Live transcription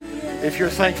If you're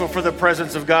thankful for the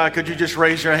presence of God, could you just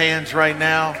raise your hands right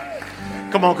now?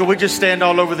 Come on, could we just stand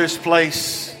all over this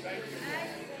place?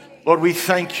 Lord, we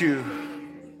thank you.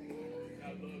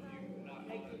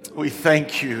 We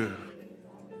thank you.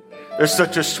 There's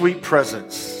such a sweet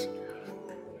presence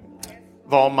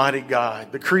of Almighty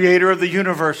God. The creator of the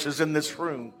universe is in this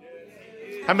room.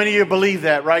 How many of you believe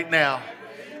that right now?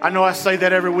 I know I say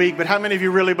that every week, but how many of you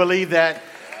really believe that?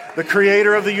 The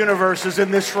creator of the universe is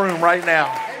in this room right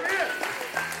now.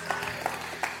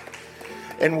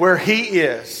 And where he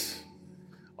is,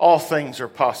 all things are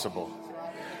possible.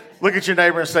 Look at your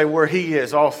neighbor and say, where he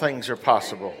is, all things are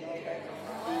possible.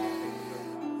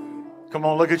 Come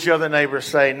on, look at your other neighbor and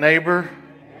say, neighbor,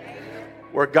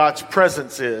 where God's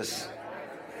presence is,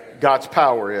 God's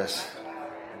power is.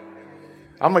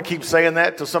 I'm going to keep saying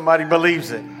that till somebody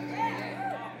believes it.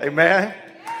 Amen.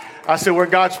 I said, where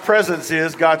God's presence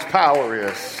is, God's power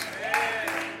is.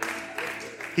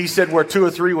 He said where two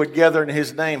or three would gather in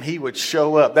his name, he would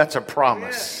show up. That's a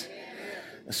promise.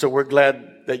 And so we're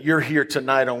glad that you're here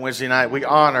tonight on Wednesday night. We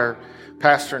honor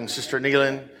Pastor and Sister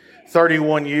Neelan,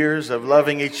 31 years of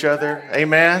loving each other.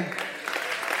 Amen.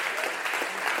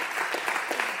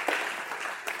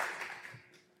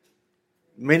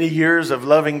 Many years of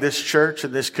loving this church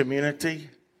and this community.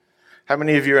 How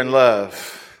many of you are in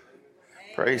love?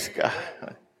 Praise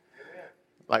God.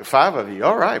 Like 5 of you.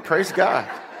 All right. Praise God.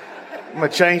 I'm going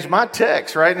to change my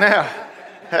text right now.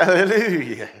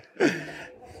 Hallelujah.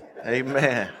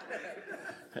 Amen.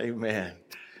 Amen.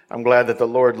 I'm glad that the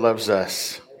Lord loves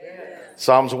us.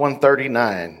 Psalms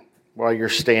 139, while you're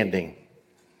standing.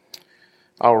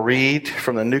 I'll read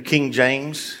from the New King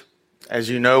James. As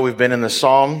you know, we've been in the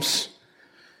Psalms.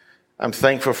 I'm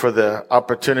thankful for the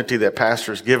opportunity that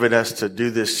Pastor has given us to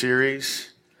do this series.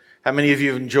 How many of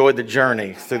you have enjoyed the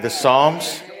journey through the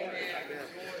Psalms?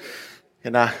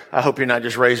 And I hope you're not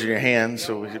just raising your hands,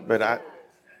 but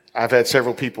I've had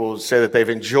several people say that they've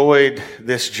enjoyed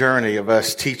this journey of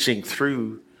us teaching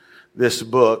through this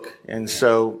book. And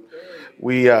so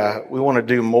we want to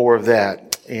do more of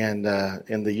that in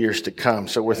the years to come.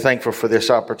 So we're thankful for this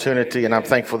opportunity, and I'm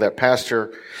thankful that Pastor,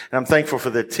 and I'm thankful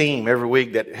for the team every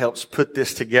week that helps put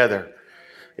this together.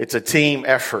 It's a team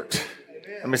effort.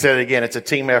 Let me say it again. It's a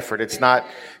team effort. It's not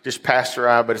just Pastor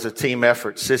I, but it's a team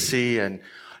effort. Sissy and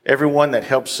everyone that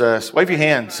helps us. Wave your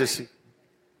hand, Sissy.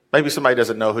 Maybe somebody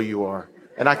doesn't know who you are.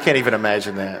 And I can't even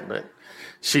imagine that. But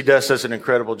she does such an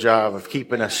incredible job of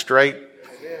keeping us straight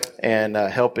and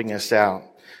helping us out.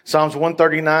 Psalms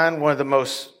 139, one of the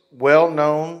most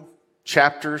well-known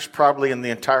chapters probably in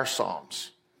the entire Psalms.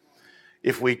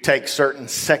 If we take certain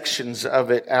sections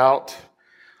of it out.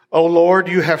 O Lord,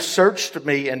 you have searched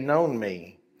me and known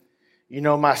me. You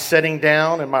know my setting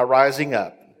down and my rising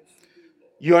up.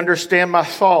 You understand my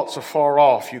thoughts afar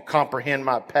off. You comprehend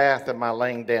my path and my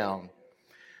laying down.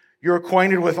 You're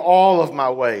acquainted with all of my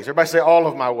ways. Everybody say all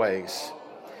of my ways.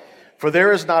 For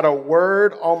there is not a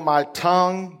word on my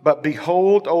tongue, but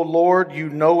behold, O Lord, you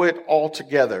know it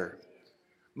altogether.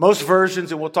 Most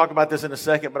versions, and we'll talk about this in a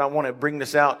second, but I want to bring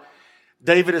this out.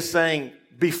 David is saying,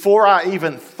 before I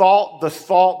even thought the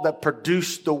thought that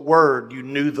produced the word, you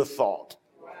knew the thought.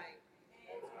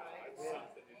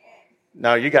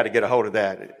 No, you got to get a hold of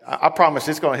that. I promise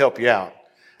it's going to help you out.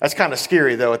 That's kind of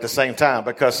scary, though, at the same time,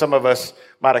 because some of us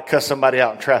might have cussed somebody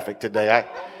out in traffic today.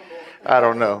 I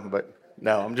don't know, but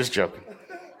no, I'm just joking.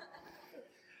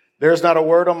 There's not a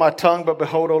word on my tongue, but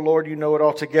behold, O Lord, you know it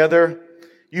altogether.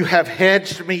 You have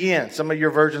hedged me in. Some of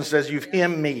your version says you've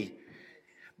hemmed me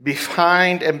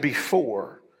behind and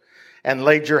before and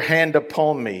laid your hand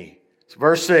upon me.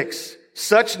 Verse 6,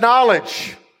 such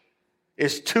knowledge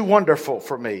is too wonderful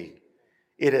for me.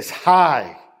 It is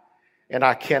high, and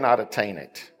I cannot attain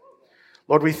it.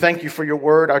 Lord, we thank you for your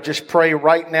word. I just pray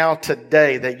right now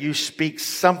today that you speak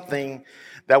something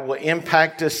that will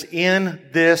impact us in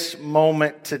this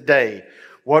moment today.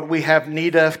 What we have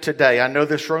need of today. I know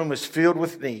this room is filled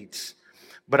with needs,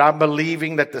 but I'm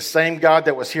believing that the same God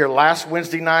that was here last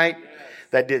Wednesday night,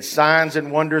 that did signs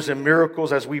and wonders and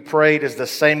miracles as we prayed, is the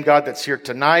same God that's here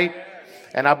tonight.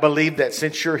 And I believe that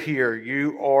since you're here,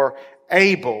 you are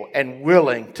able and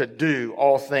willing to do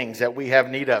all things that we have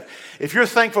need of. If you're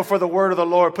thankful for the word of the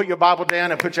Lord, put your Bible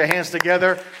down and put your hands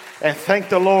together and thank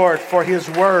the Lord for his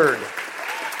word.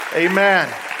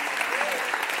 Amen.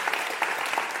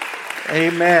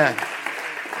 Amen.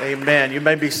 Amen. You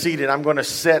may be seated. I'm going to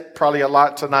sit probably a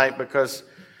lot tonight because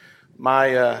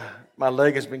my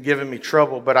leg has been giving me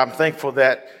trouble, but I'm thankful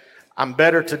that I'm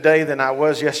better today than I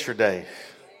was yesterday.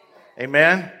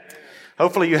 Amen.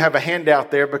 Hopefully you have a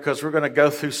handout there because we're going to go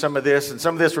through some of this, and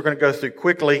some of this we're going to go through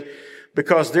quickly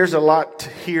because there's a lot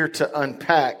here to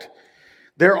unpack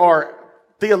There are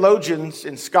theologians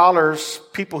and scholars,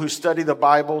 people who study the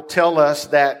Bible, tell us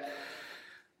that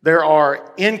there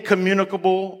are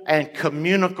incommunicable and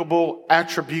communicable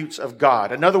attributes of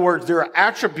God. In other words, there are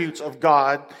attributes of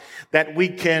God that we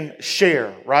can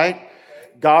share, right?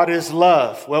 God is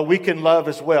love. Well, we can love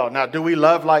as well. Now, do we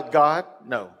love like God?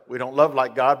 No, we don't love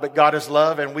like God, but God is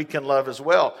love and we can love as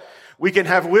well. We can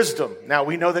have wisdom. Now,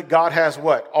 we know that God has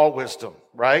what? All wisdom,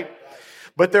 right?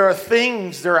 But there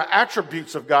are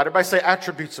attributes of God. Everybody say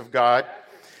attributes of God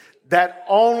that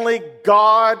only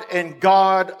God and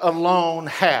God alone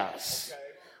has.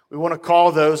 We want to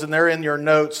call those, and they're in your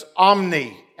notes,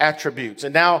 omni attributes.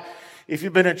 And now, if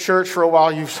you've been in church for a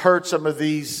while, you've heard some of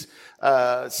these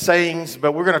sayings,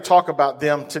 but we're going to talk about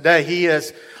them today. He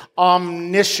is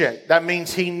omniscient. That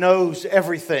means he knows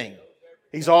everything.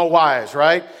 He's all wise,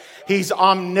 right? He's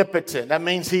omnipotent. That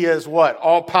means he is what?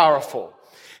 All powerful.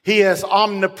 He is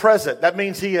omnipresent. That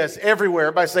means he is everywhere.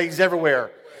 Everybody say he's everywhere.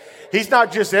 He's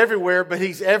not just everywhere, but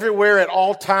he's everywhere at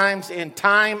all times in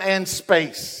time and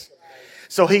space.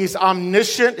 So he's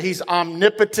omniscient, he's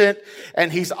omnipotent,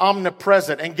 and he's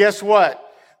omnipresent. And guess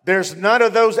what? There's none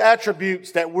of those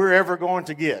attributes that we're ever going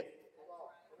to get,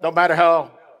 no matter how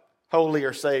holy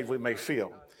or saved we may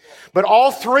feel. But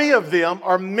all three of them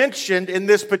are mentioned in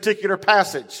this particular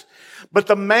passage. But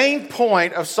the main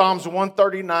point of Psalms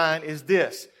 139 is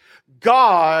this: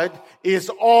 God is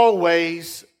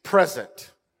always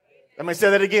present. Let me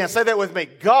say that again. Say that with me.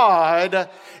 God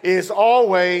is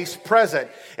always present.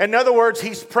 In other words,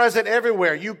 he's present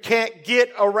everywhere. You can't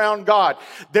get around God.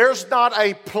 There's not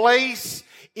a place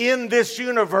in this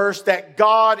universe that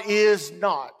God is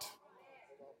not.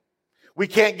 We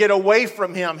can't get away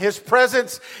from him. His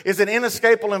presence is an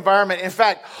inescapable environment. In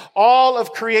fact, all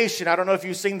of creation, I don't know if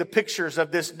you've seen the pictures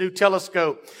of this new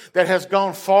telescope that has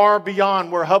gone far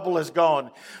beyond where Hubble has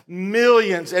gone.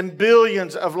 Millions and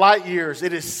billions of light years.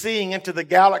 It is seeing into the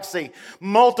galaxy,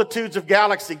 multitudes of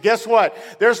galaxies. Guess what?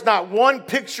 There's not one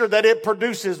picture that it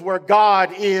produces where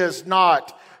God is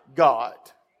not God.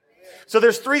 So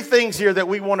there's three things here that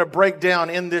we want to break down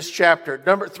in this chapter.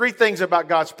 Three things about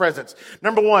God's presence.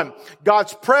 Number one,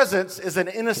 God's presence is an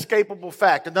inescapable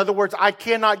fact. In other words, I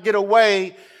cannot get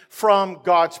away from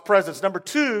God's presence. Number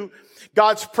two,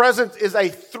 God's presence is a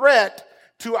threat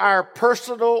to our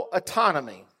personal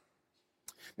autonomy.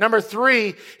 Number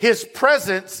three, his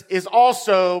presence is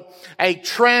also a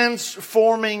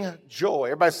transforming joy.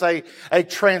 Everybody say a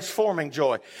transforming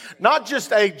joy. Not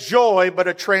just a joy, but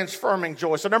a transforming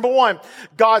joy. So number one,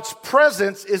 God's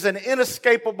presence is an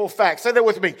inescapable fact. Say that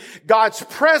with me. God's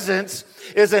presence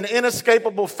is an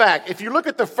inescapable fact. If you look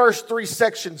at the first three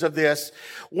sections of this,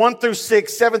 1 through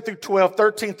 6, 7 through 12,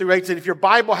 13 through 18, if your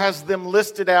Bible has them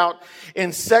listed out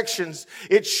in sections,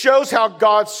 it shows how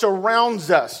God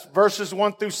surrounds us. Verses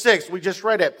 1 through 6, we just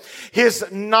read it. His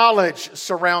knowledge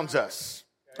surrounds us.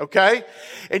 Okay?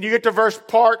 And you get to verse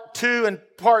 2 and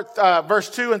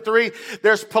 3,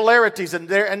 there's polarities, and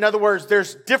there, in other words,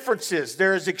 there's differences,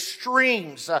 there's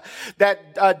extremes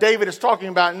that David is talking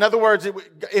about. In other words,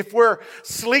 if we're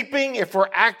sleeping, if we're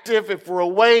active, if we're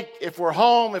awake, if we're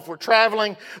home, if we're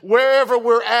traveling, wherever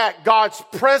we're at, God's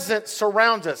presence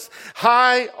surrounds us,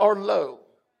 high or low.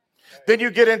 Then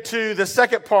you get into the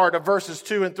second part of verses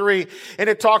 2 and 3, and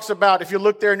it talks about, if you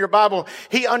look there in your Bible,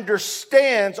 he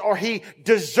understands or he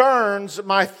discerns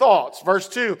my thoughts. Verse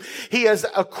 2, he is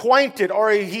acquainted or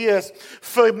he is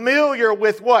familiar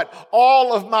with what?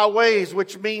 All of my ways,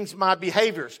 which means my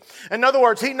behaviors. In other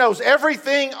words, he knows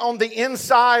everything on the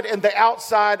inside and the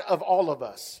outside of all of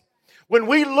us. When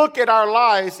we look at our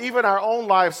lives, even our own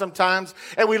lives sometimes,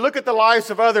 and we look at the lives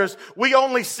of others, we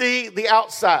only see the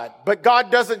outside. But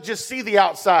God doesn't just see the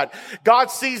outside.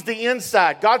 God sees the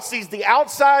inside. God sees the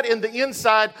outside and the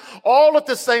inside all at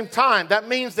the same time. That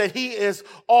means that he is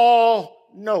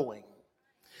all-knowing.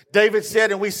 David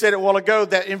said, and we said it a while ago,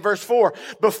 that in verse 4,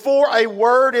 before a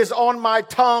word is on my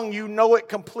tongue, you know it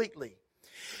completely.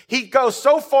 He goes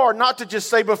so far not to just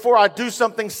say before I do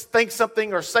something, think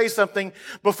something, or say something,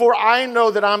 before I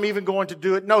know that I'm even going to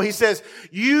do it. No, he says,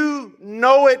 you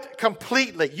know it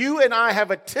completely. You and I have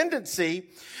a tendency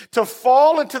to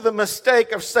fall into the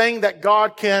mistake of saying that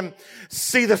God can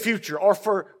see the future or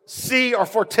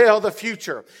foretell the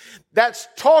future. That's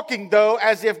talking, though,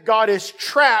 as if God is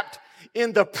trapped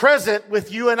in the present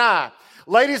with you and I.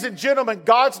 Ladies and gentlemen,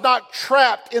 God's not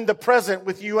trapped in the present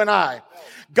with you and I.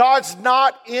 God's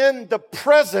not in the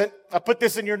present. I put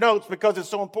this in your notes because it's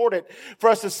so important for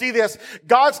us to see this.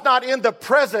 God's not in the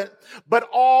present, but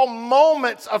all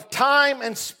moments of time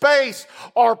and space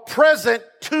are present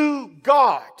to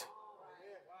God.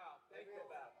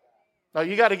 Now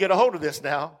you got to get a hold of this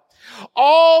now.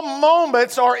 All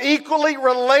moments are equally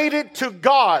related to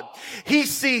God. He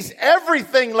sees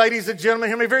everything, ladies and gentlemen,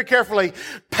 hear me very carefully,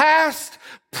 past,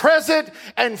 present,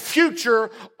 and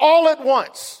future all at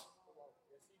once.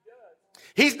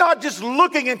 He's not just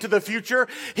looking into the future,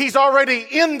 he's already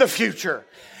in the future.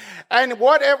 And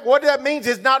what that means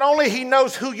is not only he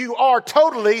knows who you are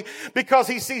totally because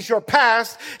he sees your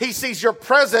past, he sees your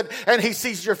present, and he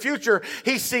sees your future.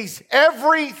 He sees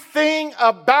everything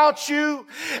about you,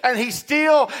 and he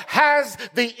still has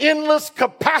the endless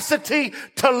capacity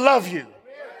to love you.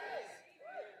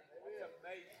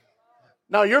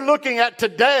 Now you're looking at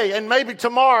today and maybe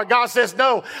tomorrow. God says,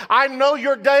 no, I know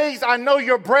your days. I know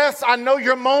your breaths. I know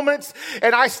your moments.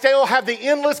 And I still have the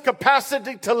endless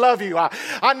capacity to love you.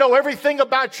 I know everything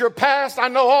about your past. I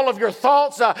know all of your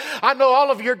thoughts. I know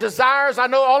all of your desires. I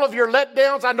know all of your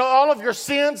letdowns. I know all of your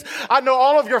sins. I know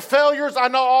all of your failures. I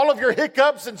know all of your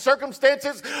hiccups and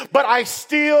circumstances. But I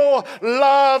still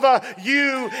love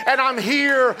you. And I'm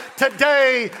here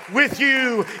today with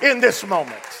you in this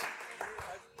moment.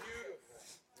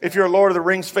 If you're a Lord of the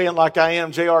Rings fan like I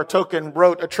am, J.R. Tolkien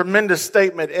wrote a tremendous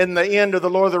statement in the end of the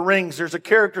Lord of the Rings. There's a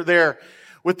character there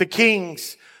with the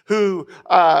kings who,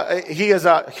 he is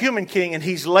a human king and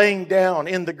he's laying down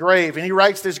in the grave. And he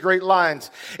writes these great lines.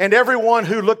 And everyone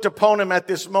who looked upon him at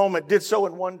this moment did so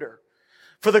in wonder.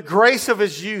 For the grace of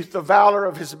his youth, the valor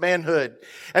of his manhood,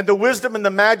 and the wisdom and the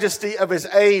majesty of his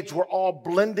age were all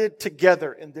blended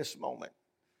together in this moment.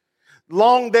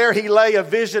 Long there he lay, a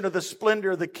vision of the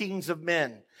splendor of the kings of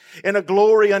men, in a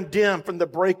glory undimmed from the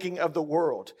breaking of the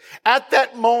world. At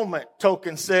that moment,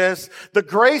 Tolkien says, the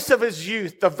grace of his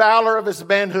youth, the valor of his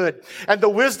manhood, and the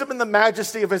wisdom and the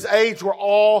majesty of his age were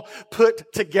all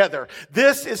put together.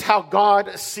 This is how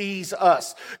God sees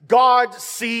us. God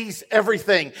sees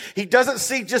everything. He doesn't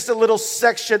see just a little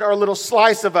section or a little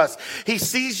slice of us. He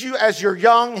sees you as you're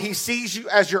young. He sees you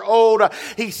as you're old.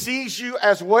 He sees you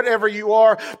as whatever you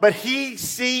are, but he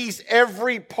sees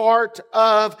every part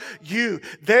of you.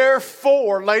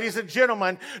 Therefore, ladies and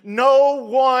gentlemen, no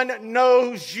one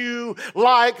knows you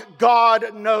like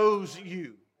God knows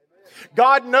you.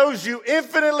 God knows you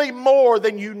infinitely more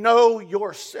than you know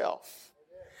yourself.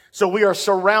 So we are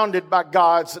surrounded by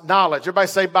God's knowledge. Everybody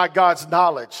say, by God's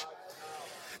knowledge.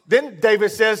 Then David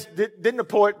says, didn't the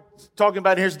poet talking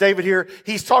about, here's David here,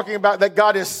 he's talking about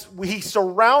that he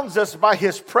surrounds us by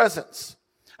his presence.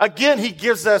 Again, he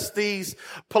gives us these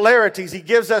polarities. He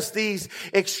gives us these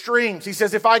extremes. He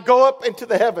says, if I go up into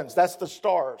the heavens, that's the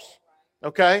stars.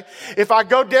 Okay? If I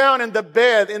go down in the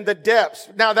bed, in the depths.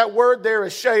 Now that word there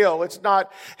is Sheol. It's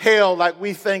not hell like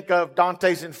we think of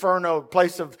Dante's Inferno,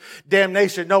 place of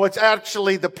damnation. No, it's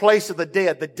actually the place of the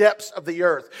dead, the depths of the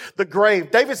earth, the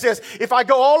grave. David says, if I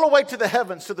go all the way to the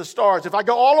heavens, to the stars, if I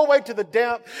go all the way to the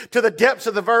depths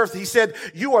of the earth, he said,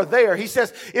 you are there. He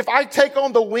says, if I take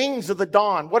on the wings of the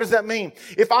dawn, what does that mean?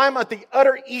 If I'm at the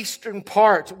utter eastern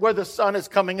part where the sun is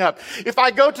coming up, if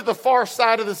I go to the far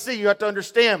side of the sea, you have to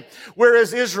understand, where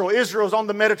is Israel? Israel is on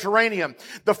the Mediterranean.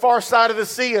 The far side of the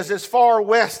sea is as far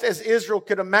west as Israel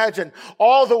could imagine,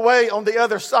 all the way on the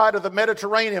other side of the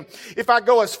Mediterranean. If I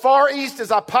go as far east as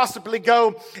I possibly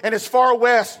go and as far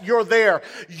west, you're there.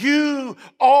 You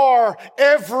are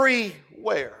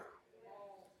everywhere.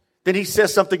 Then he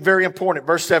says something very important.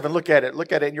 Verse 7, look at it.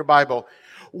 Look at it in your Bible.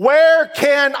 Where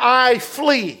can I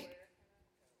flee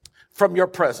from your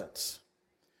presence?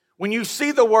 When you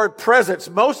see the word presence,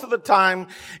 most of the time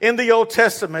in the Old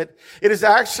Testament, it is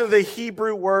actually the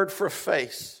Hebrew word for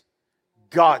face,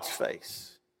 God's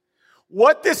face.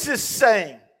 What this is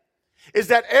saying is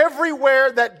that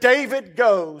everywhere that David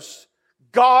goes,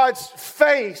 God's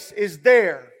face is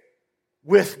there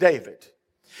with David.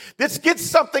 This gets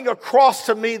something across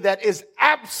to me that is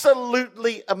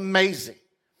absolutely amazing.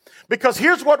 Because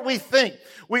here's what we think.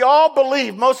 We all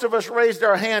believe, most of us raised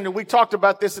our hand, and we talked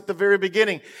about this at the very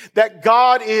beginning, that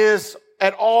God is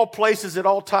at all places at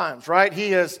all times, right?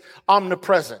 He is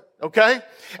omnipresent, okay?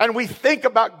 And we think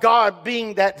about God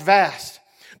being that vast.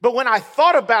 But when I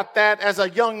thought about that as a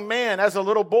young man, as a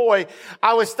little boy,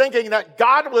 I was thinking that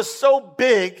God was so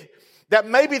big that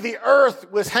maybe the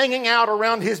earth was hanging out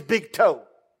around his big toe.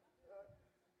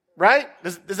 Right?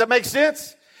 Does that make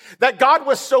sense? That God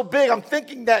was so big. I'm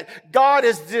thinking that God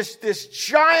is this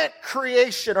giant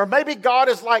creation, or maybe God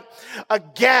is like a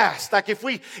gas. Like if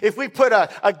we put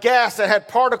a gas that had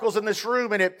particles in this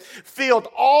room and it filled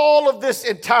all of this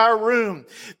entire room.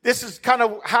 This is kind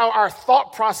of how our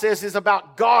thought process is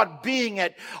about God being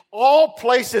at all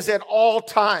places at all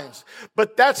times.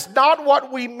 But that's not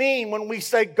what we mean when we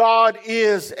say God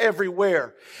is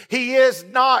everywhere. He is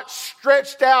not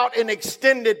stretched out and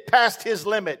extended past his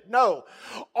limit. No.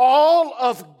 all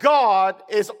of God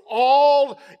is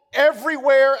all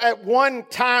everywhere at one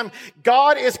time.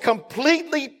 God is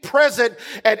completely present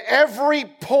at every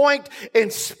point in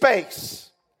space.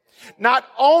 Not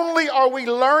only are we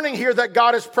learning here that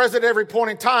God is present at every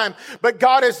point in time, but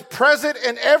God is present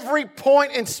in every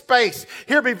point in space.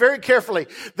 Hear me very carefully.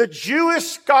 The Jewish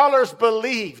scholars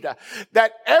believed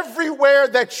that everywhere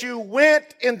that you went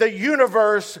in the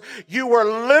universe, you were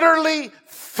literally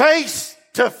face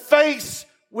to face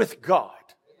with God.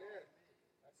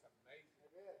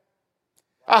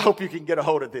 I hope you can get a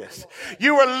hold of this.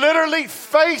 You are literally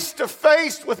face to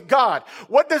face with God.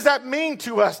 What does that mean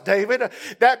to us, David?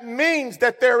 That means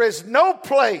that there is no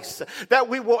place that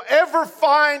we will ever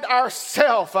find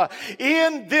ourselves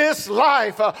in this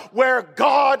life where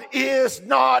God is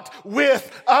not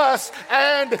with us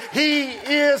and He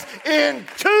is in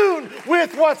tune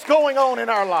with what's going on in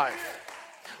our life.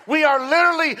 We are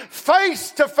literally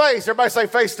face to face. Everybody say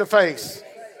face to face.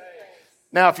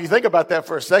 Now, if you think about that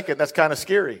for a second, that's kind of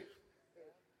scary.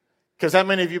 Because how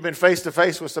many of you have been face to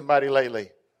face with somebody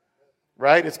lately?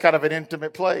 Right? It's kind of an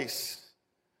intimate place.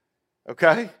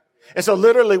 Okay? And so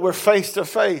literally we're face to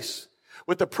face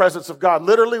with the presence of God.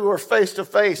 Literally, we're face to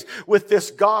face with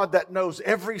this God that knows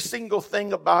every single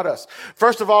thing about us.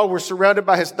 First of all, we're surrounded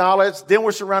by His knowledge. Then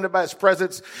we're surrounded by His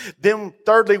presence. Then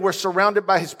thirdly, we're surrounded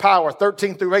by His power.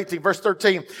 13 through 18, verse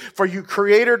 13. For you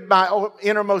created my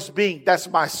innermost being. That's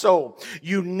my soul.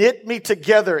 You knit me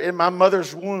together in my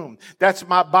mother's womb. That's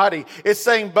my body. It's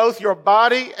saying both your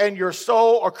body and your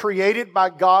soul are created by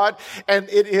God, and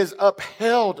it is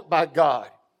upheld by God.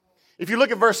 If you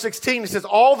look at verse 16, it says,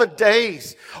 all the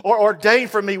days or ordained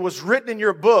for me was written in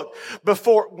your book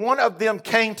before one of them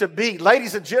came to be.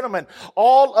 Ladies and gentlemen,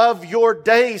 all of your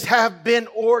days have been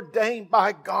ordained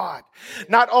by God.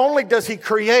 Not only does He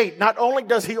create, not only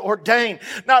does He ordain,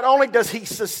 not only does He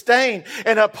sustain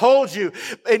and uphold you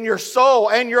in your soul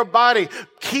and your body,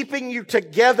 keeping you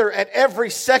together at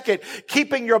every second,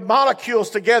 keeping your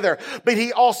molecules together, but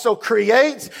He also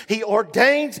creates, He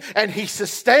ordains, and He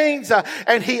sustains,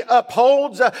 and He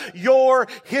upholds your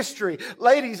history.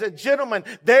 Ladies and gentlemen,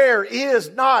 there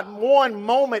is not one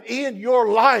moment in your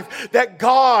life that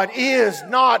God is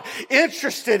not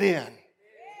interested in.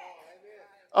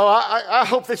 Oh, I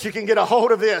hope that you can get a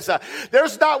hold of this.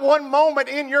 There's not one moment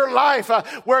in your life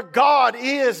where God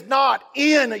is not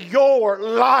in your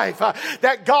life,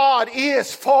 that God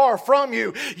is far from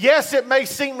you. Yes, it may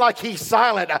seem like He's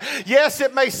silent. Yes,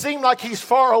 it may seem like He's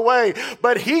far away,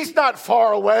 but He's not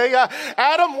far away.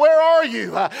 Adam, where are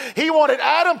you? He wanted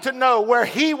Adam to know where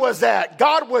he was at.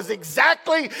 God was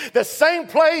exactly the same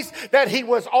place that He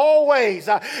was always.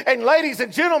 And ladies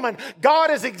and gentlemen,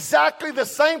 God is exactly the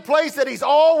same place that He's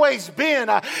always been.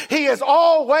 He has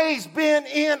always been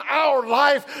in our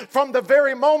life from the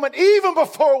very moment, even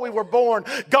before we were born.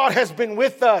 God has been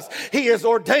with us. He is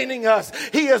ordaining us.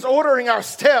 He is ordering our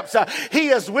steps. He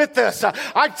is with us.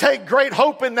 I take great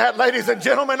hope in that, ladies and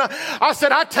gentlemen. I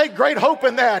said, I take great hope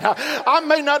in that. I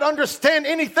may not understand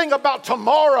anything about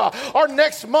tomorrow or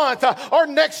next month or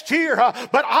next year,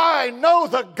 but I know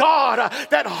the God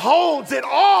that holds it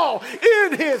all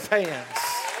in His hands.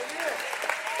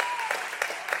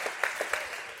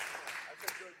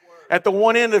 At the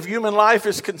one end of human life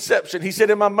is conception. He said,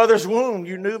 in my mother's womb,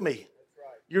 you knew me.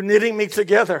 You're knitting me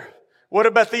together. What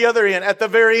about the other end? At the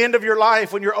very end of your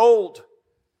life, when you're old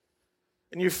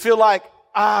and you feel like,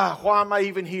 why am I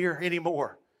even here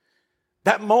anymore?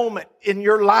 That moment in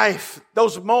your life,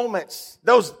 those moments,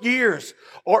 those years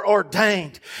are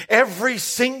ordained. Every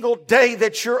single day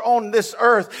that you're on this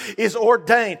earth is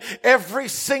ordained. Every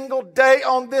single day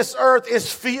on this earth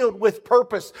is filled with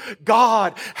purpose.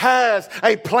 God has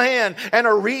a plan and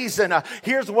a reason.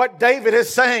 Here's what David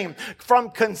is saying.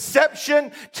 From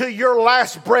conception to your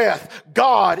last breath,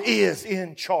 God is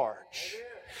in charge.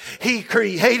 He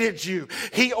created you.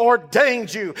 He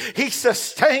ordained you. He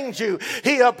sustained you.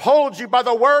 He upholds you by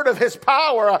the word of His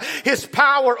power. His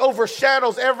power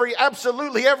overshadows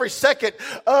absolutely every second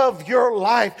of your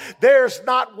life. There's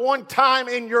not one time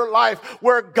in your life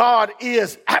where God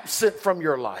is absent from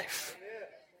your life.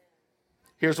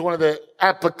 Here's one of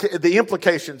the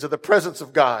implications of the presence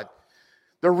of God.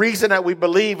 The reason that we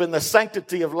believe in the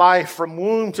sanctity of life from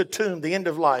womb to tomb, the end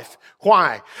of life.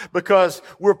 Why? Because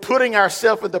we're putting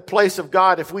ourselves in the place of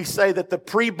God if we say that the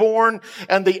preborn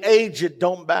and the aged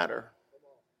don't matter.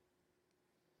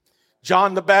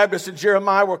 John the Baptist and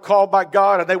Jeremiah were called by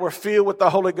God and they were filled with the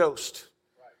Holy Ghost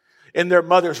in their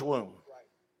mother's womb.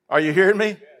 Are you hearing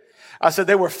me? I said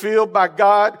they were filled by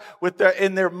God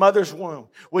in their mother's womb.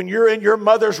 When you're in your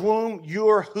mother's womb,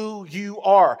 you're who you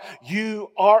are. You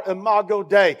are Imago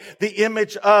Dei, the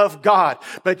image of God.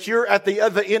 But you're at the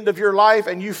other end of your life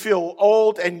and you feel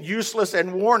old and useless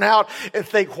and worn out and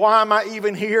think, why am I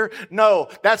even here? No,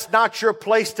 that's not your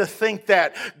place to think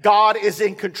that. God is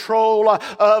in control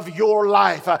of your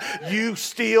life. You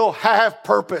still have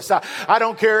purpose. I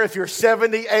don't care if you're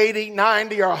 70, 80,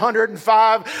 90, or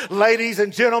 105. Ladies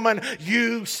and gentlemen,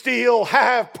 you still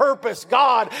have purpose.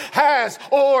 God has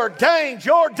ordained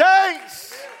your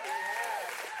days.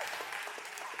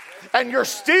 And you're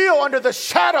still under the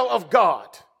shadow of God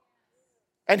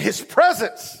and His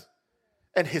presence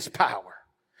and His power.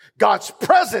 God's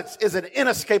presence is an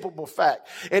inescapable fact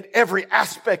in every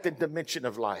aspect and dimension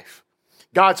of life.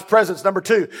 God's presence, number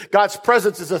 2, God's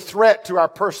presence is a threat to our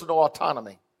personal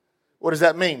autonomy. What does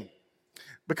that mean?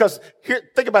 Because here,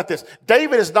 think about this.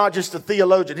 David is not just a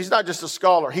theologian. He's not just a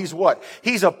scholar. He's what?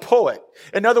 He's a poet.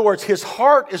 In other words, his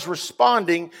heart is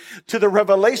responding to the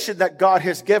revelation that God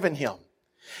has given him.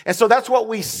 And so that's what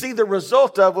we see the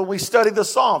result of when we study the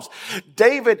Psalms.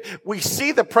 David, we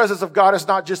see the presence of God as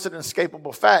not just an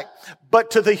inescapable fact,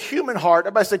 but to the human heart,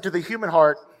 everybody say to the human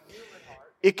heart,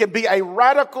 it can be a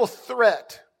radical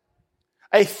threat.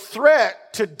 A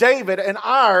threat to David and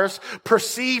ours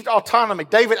perceived autonomy.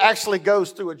 David actually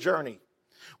goes through a journey.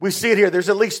 We see it here. There's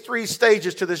at least 3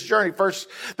 stages to this journey.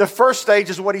 The first stage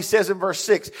is what he says in verse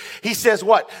 6. He says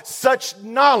what? Such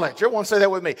knowledge. Everyone say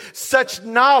that with me. Such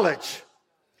knowledge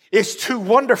is too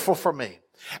wonderful for me.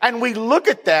 And we look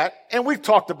at that, and we've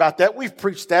talked about that. We've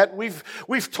preached that.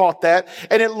 We've taught that.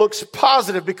 And it looks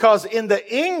positive because in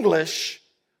the English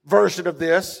version of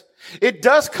this, it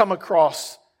does come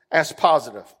across as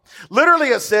positive. Literally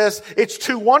it says, it's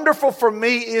too wonderful for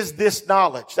me is this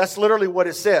knowledge. That's literally what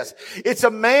it says. It's a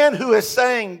man who is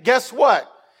saying, guess what?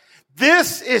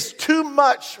 This is too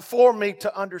much for me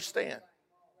to understand.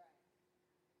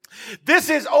 This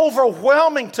is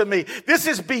overwhelming to me. This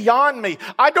is beyond me.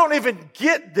 I don't even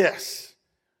get this.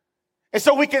 And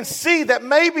so we can see that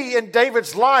maybe in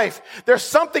David's life, there's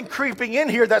something creeping in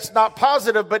here that's not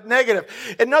positive, but negative.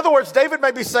 In other words, David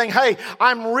may be saying, hey,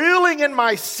 I'm reeling in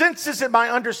my senses and my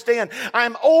understand.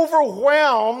 I'm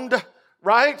overwhelmed,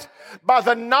 right, by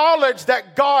the knowledge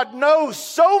that God knows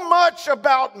so much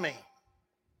about me.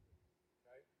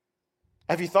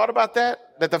 Have you thought about that?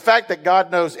 That the fact that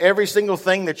God knows every single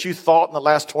thing that you thought in the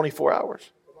last 24 hours?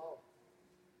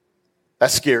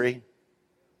 That's scary,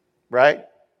 right?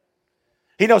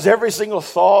 He knows every single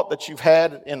thought that you've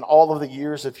had in all of the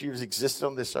years that you've existed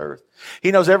on this earth. He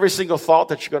knows every single thought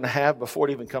that you're going to have before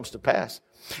it even comes to pass.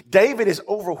 David is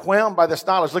overwhelmed by this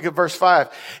knowledge. Look at verse 5.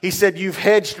 He said, you've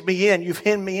hedged me in. You've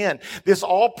hemmed me in. This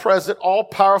all-present,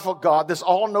 all-powerful God, this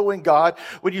all-knowing God,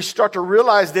 when you start to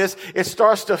realize this, it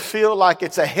starts to feel like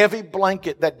it's a heavy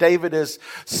blanket that David is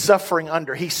suffering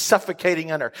under. He's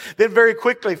suffocating under. Then very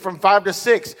quickly from 5 to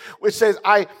 6, which says,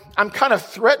 I'm kind of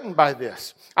threatened by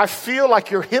this. I feel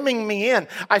like you're hemming me in.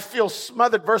 I feel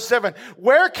smothered. Verse 7,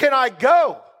 where can I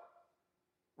go?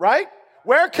 Right?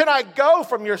 Where can I go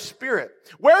from your spirit?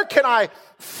 Where can I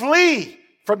flee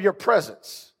from your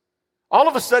presence? All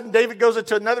of a sudden, David goes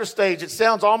into another stage. It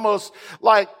sounds almost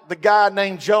like the guy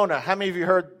named Jonah. How many of you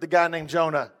heard the guy named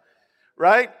Jonah?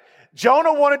 Right?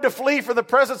 Jonah wanted to flee from the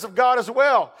presence of God as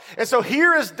well. And so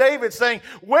here is David saying,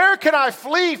 where can I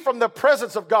flee from the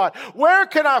presence of God? Where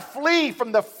can I flee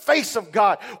from the face of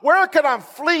God? Where can I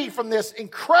flee from this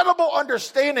incredible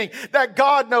understanding that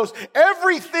God knows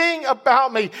everything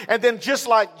about me? And then just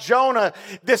like Jonah,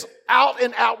 this out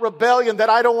and out rebellion that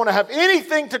I don't want to have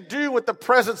anything to do with the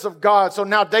presence of God. So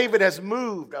now David has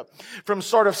moved from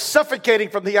sort of suffocating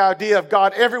from the idea of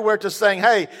God everywhere to saying,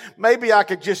 hey, maybe I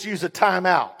could just use a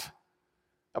timeout.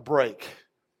 A break.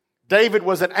 David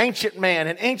was an ancient man,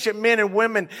 and ancient men and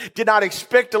women did not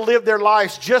expect to live their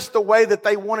lives just the way that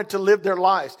they wanted to live their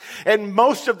lives. And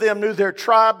most of them knew their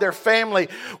tribe, their family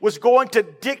was going to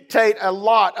dictate a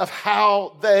lot of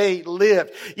how they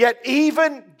lived. Yet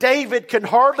even David can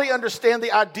hardly understand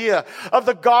the idea of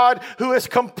the God who is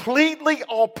completely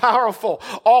all-powerful,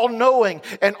 all-knowing,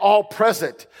 and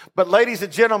all-present. But ladies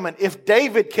and gentlemen, if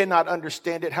David cannot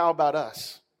understand it, how about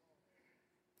us?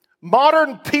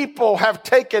 Modern people have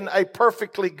taken a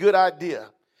perfectly good idea.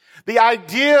 The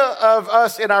idea of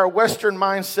us in our Western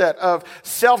mindset of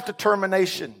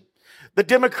self-determination. The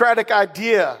democratic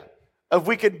idea of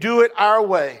we can do it our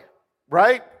way,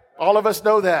 right? All of us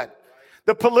know that.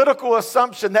 The political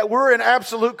assumption that we're in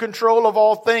absolute control of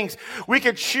all things. We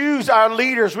could choose our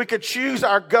leaders. We could choose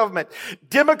our government.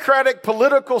 Democratic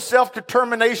political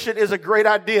self-determination is a great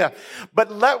idea.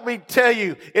 But let me tell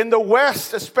you, in the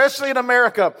West, especially in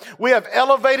America, we have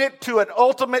elevated to an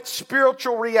ultimate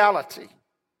spiritual reality.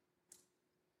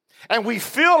 And we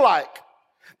feel like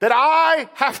that I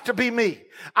have to be me.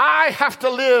 I have to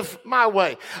live my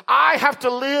way. I have to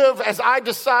live as I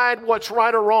decide what's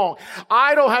right or wrong.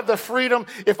 I don't have the freedom.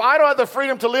 If I don't have the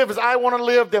freedom to live as I want to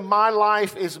live, then my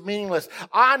life is meaningless.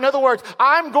 In other words,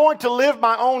 I'm going to live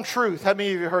my own truth. How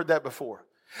many of you heard that before?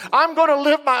 I'm going to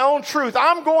live my own truth.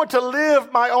 I'm going to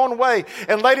live my own way.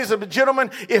 And ladies and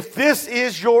gentlemen, if this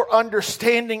is your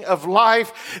understanding of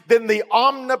life, then the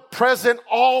omnipresent,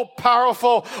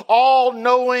 all-powerful,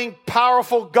 all-knowing,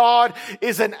 powerful God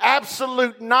is an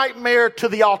absolute nightmare to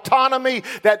the autonomy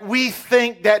that we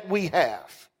think that we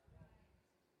have.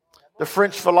 The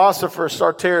French philosopher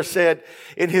Sartre said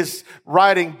in his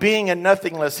writing, Being and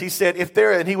Nothingness, he said,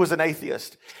 and he was an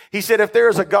atheist, he said, if there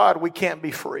is a God, we can't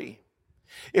be free.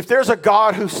 If there's a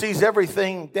God who sees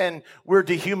everything, then we're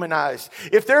dehumanized.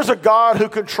 If there's a God who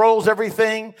controls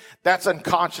everything, that's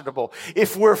unconscionable.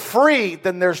 If we're free,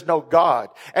 then there's no God.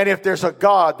 And if there's a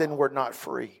God, then we're not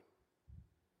free.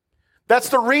 That's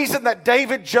the reason that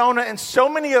David, Jonah, and so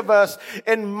many of us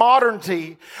in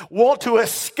modernity want to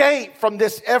escape from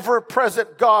this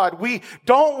ever-present God. We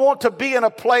don't want to be in a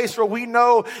place where we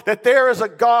know that there is a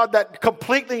God that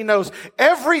completely knows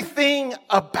everything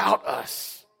about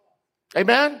us.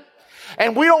 Amen?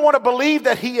 And we don't want to believe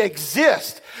that he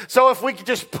exists. So if we can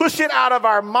just push it out of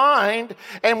our mind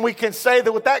and we can say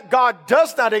that God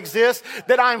does not exist,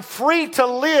 that I'm free to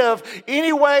live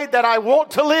any way that I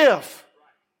want to live.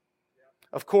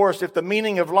 Of course, if the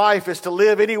meaning of life is to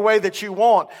live any way that you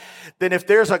want, then if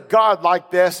there's a God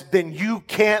like this, then you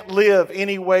can't live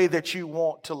any way that you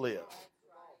want to live.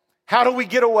 How do we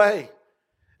get away?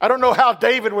 I don't know how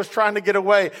David was trying to get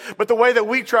away, but the way that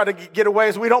we try to get away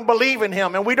is we don't believe in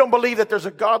him, and we don't believe that there's a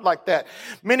God like that.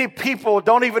 Many people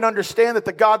don't even understand that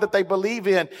the God that they believe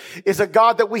in is a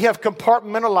God that we have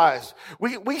compartmentalized.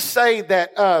 We say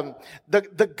that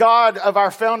the God of our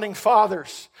founding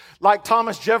fathers, like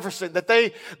Thomas Jefferson, that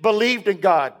they believed in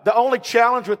God. The only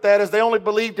challenge with that is they only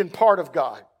believed in part of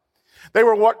God. They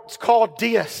were what's called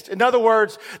deists. In other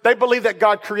words, they believe that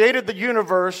God created the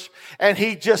universe and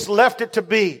he just left it to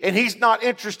be. And he's not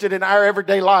interested in our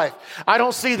everyday life. I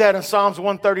don't see that in Psalms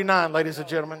 139, ladies and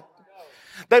gentlemen.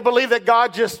 They believe that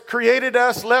God just created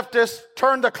us, left us,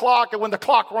 turned the clock, and when the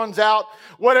clock runs out,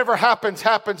 whatever happens,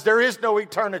 happens. There is no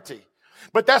eternity.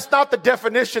 But that's not the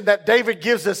definition that David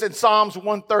gives us in Psalms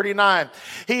 139.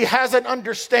 He has an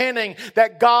understanding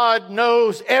that God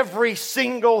knows every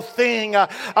single thing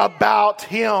about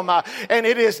him. And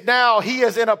it is now, he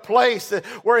is in a place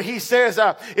where he says,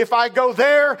 if I go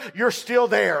there, you're still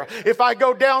there. If I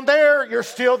go down there, you're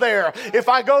still there. If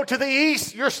I go to the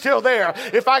east, you're still there.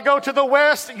 If I go to the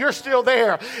west, you're still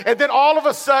there. And then all of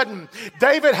a sudden,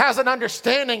 David has an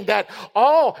understanding that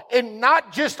and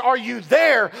not just are you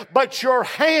there, but your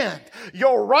hand,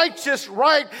 your righteous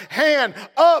right hand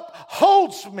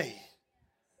upholds me.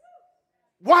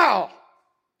 Wow.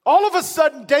 All of a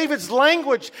sudden, David's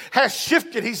language has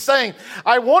shifted. He's saying,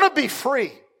 I want to be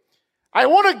free. I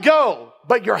want to go,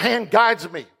 but your hand guides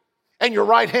me and your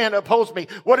right hand upholds me.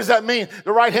 What does that mean?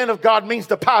 The right hand of God means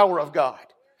the power of God.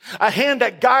 A hand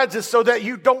that guides us so that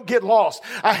you don't get lost.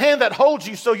 A hand that holds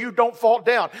you so you don't fall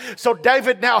down. So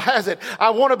David now has it.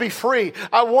 I want to be free.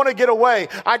 I want to get away.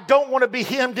 I don't want to be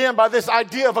hemmed in by this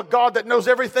idea of a God that knows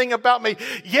everything about me.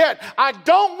 Yet, I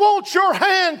don't want your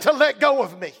hand to let go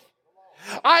of me.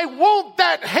 I want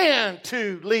that hand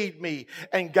to lead me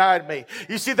and guide me.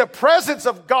 You see, the presence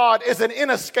of God is an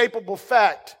inescapable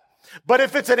fact. But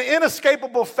if it's an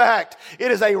inescapable fact,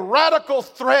 it is a radical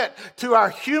threat to our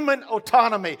human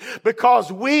autonomy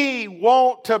because we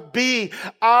want to be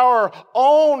our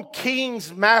own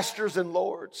kings, masters, and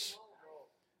lords.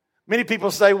 Many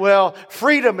people say, well,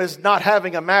 freedom is not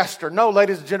having a master. No,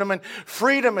 ladies and gentlemen,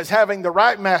 freedom is having the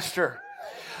right master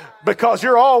because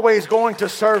you're always going to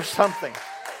serve something.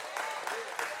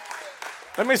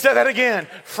 Let me say that again.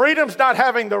 Freedom's not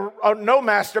having no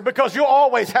master because you'll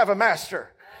always have a master.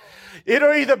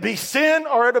 It'll either be sin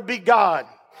or it'll be God.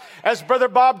 As Brother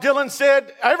Bob Dylan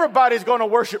said, everybody's going to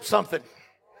worship something.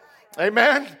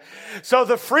 Amen. So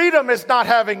the freedom is not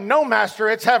having no master,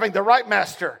 it's having the right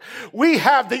master. We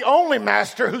have the only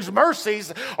master whose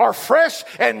mercies are fresh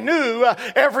and new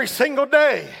every single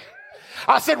day.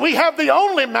 I said we have the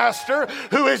only master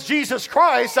who is Jesus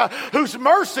Christ, whose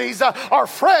mercies are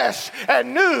fresh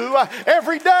and new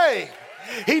every day.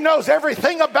 He knows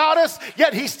everything about us,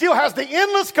 yet he still has the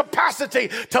endless capacity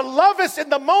to love us in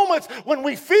the moments when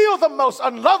we feel the most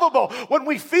unlovable, when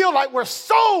we feel like we're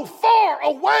so far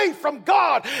away from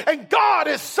God and God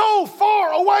is so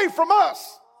far away from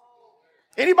us.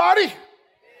 Anybody?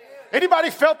 Anybody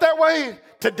felt that way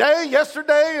today,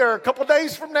 yesterday, or a couple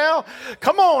days from now?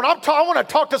 Come on, I want to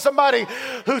talk to somebody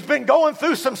who's been going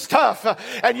through some stuff,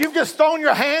 and you've just thrown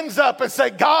your hands up and say,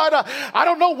 God, I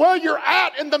don't know where you're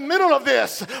at in the middle of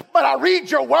this, but I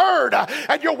read your word,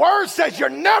 and your word says you're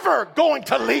never going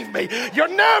to leave me. You're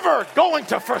never going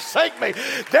to forsake me.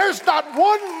 There's not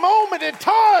one moment in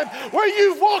time where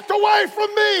you've walked away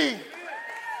from me.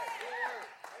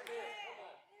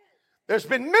 There's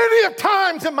been many of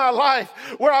times in my life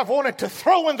where I've wanted to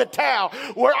throw in the towel,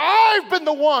 where I've been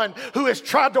the one who has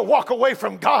tried to walk away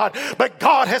from God, but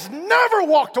God has never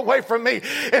walked away from me.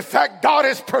 In fact, God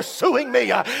is pursuing me.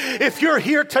 If you're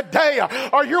here today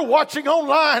or you're watching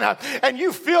online and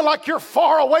you feel like you're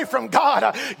far away from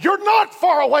God, you're not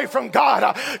far away from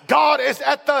God. God is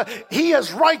He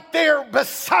is right there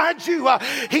beside you.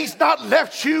 He's not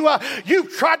left you.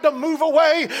 You've tried to move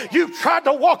away. You've tried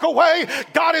to walk away.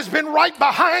 God has been right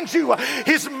behind you.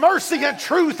 His mercy and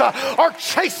truth are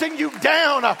chasing you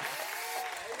down.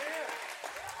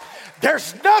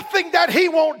 There's nothing that he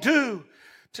won't do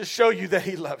to show you that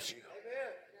he loves you.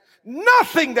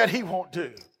 Nothing that he won't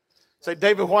do. Say,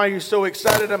 David, why are you so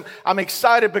excited? I'm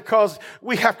excited because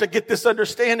we have to get this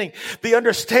understanding, the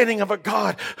understanding of a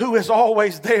God who is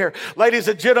always there. Ladies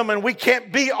and gentlemen, we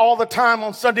can't be all the time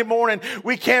on Sunday morning.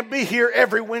 We can't be here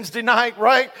every Wednesday night,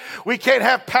 right? We can't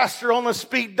have pastor on the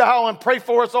speed dial and pray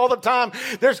for us all the time.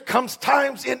 There comes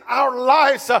times in our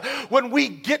lives when we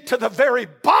get to the very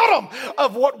bottom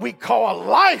of what we call a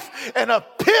life and a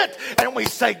pit, and we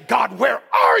say, God, where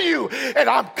are you? And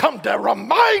I've come to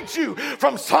remind you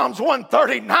from Psalms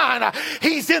 139,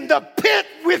 he's in the pit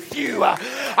with you.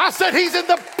 I said he's in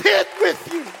the pit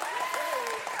with you.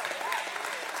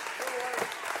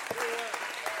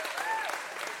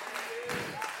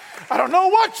 I don't know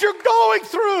what you're going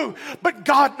through, but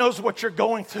God knows what you're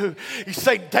going through. You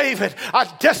say, David, I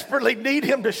desperately need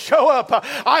him to show up.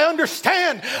 I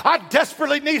understand. I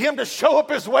desperately need him to show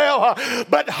up as well.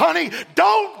 But honey,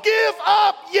 don't give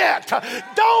up yet.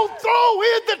 Don't throw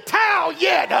in the towel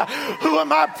yet. Who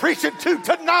am I preaching to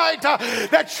tonight?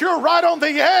 That you're right on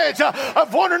the edge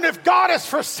of wondering if God has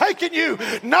forsaken you.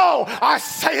 No, I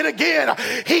say it again.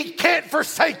 He can't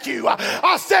forsake you.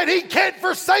 I said he can't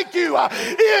forsake you.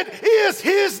 It is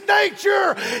his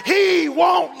nature. He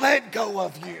won't let go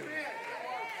of you.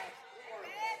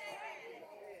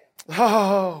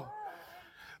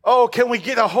 Oh, can we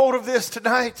get a hold of this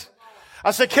tonight?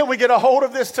 I said, can we get a hold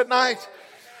of this tonight?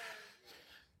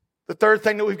 The third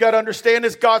thing that we've got to understand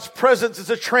is God's presence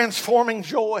is a transforming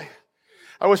joy.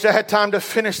 I wish I had time to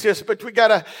finish this, but we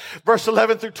got verse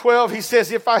 11 through 12. He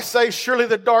says, if I say, surely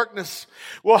the darkness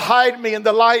will hide me and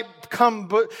the light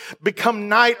become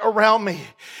night around me,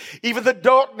 even the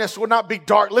darkness will not be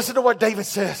dark. Listen to what David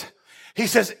says. He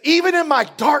says, even in my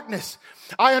darkness,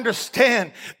 I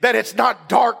understand that it's not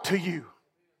dark to you.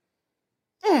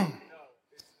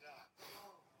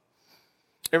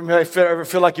 Ever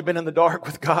feel like you've been in the dark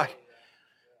with God?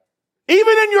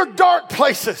 Even in your dark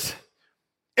places,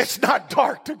 it's not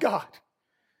dark to God.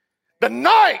 The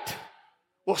night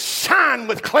will shine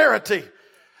with clarity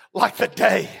like the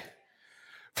day.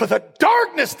 For the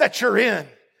darkness that you're in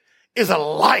is a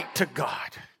light to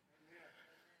God.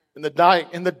 In the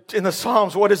night, in the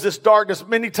Psalms, what is this darkness?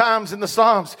 Many times in the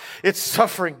Psalms, it's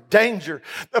suffering, danger,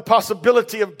 the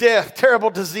possibility of death, terrible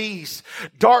disease,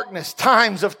 darkness,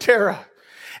 times of terror.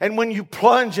 And when you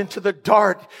plunge into the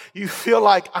dark, you feel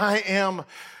like I am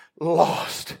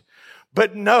lost.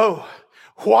 But no.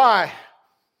 Why?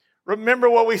 Remember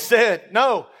what we said.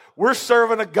 No, we're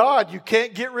serving a God you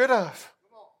can't get rid of.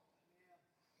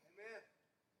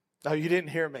 No, you didn't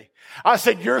hear me. I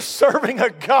said you're serving a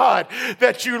God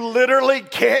that you literally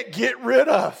can't get rid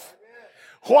of.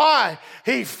 Why?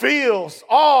 He fills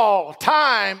all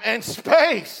time and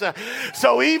space.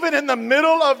 So even in the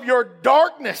middle of your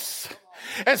darkness,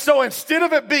 and so instead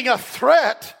of it being a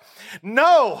threat,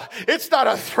 no, it's not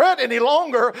a threat any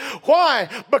longer. Why?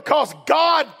 Because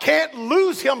God can't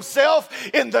lose himself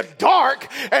in the dark.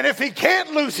 And if he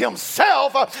can't lose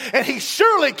himself, and he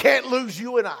surely can't lose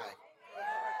you and I.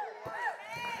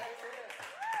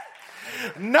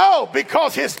 No,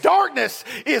 because his darkness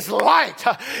is light.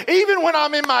 Even when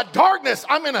I'm in my darkness,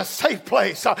 I'm in a safe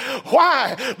place.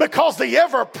 Why? Because the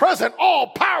ever-present,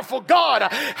 all-powerful God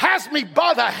has me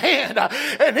by the hand.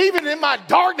 And even in my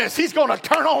darkness, he's going to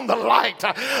turn on the light.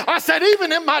 I said,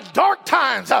 even in my dark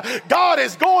times, God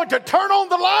is going to turn on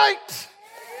the light.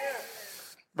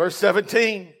 Verse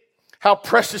 17, how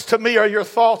precious to me are your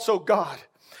thoughts, O God.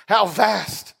 How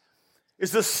vast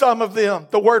is the sum of them.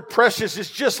 The word precious is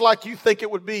just like you think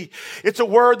it would be. It's a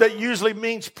word that usually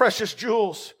means precious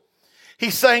jewels.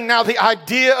 He's saying now the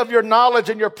idea of your knowledge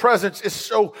and your presence is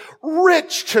so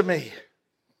rich to me.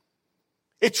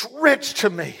 It's rich to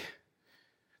me.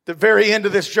 The very end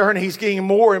of this journey, he's getting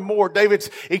more and more.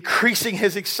 David's increasing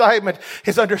his excitement,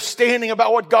 his understanding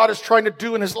about what God is trying to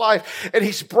do in his life. And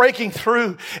he's breaking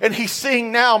through and he's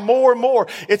seeing now more and more.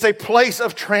 It's a place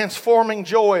of transforming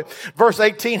joy. Verse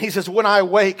 18, he says, when I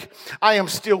awake, I am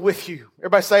still with you.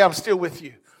 Everybody say, I'm still with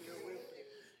you.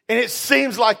 And it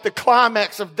seems like the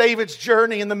climax of David's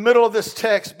journey in the middle of this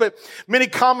text. But many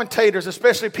commentators,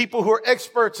 especially people who are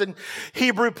experts in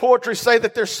Hebrew poetry, say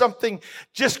that there's something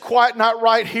just quite not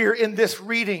right here in this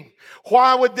reading.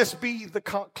 Why would this be the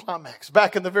climax?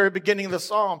 Back in the very beginning of the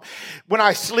psalm, when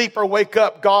I sleep or wake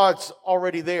up, God's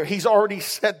already there. He's already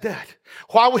said that.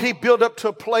 Why would he build up to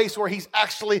a place where he's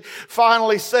actually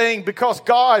finally saying, because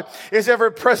God is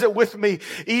ever present with me,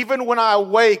 even when I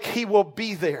awake, he will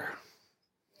be there.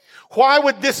 Why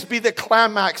would this be the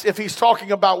climax if he's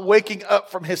talking about waking up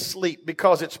from his sleep?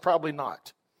 Because it's probably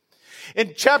not.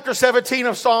 In chapter 17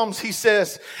 of Psalms, he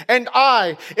says, and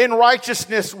I in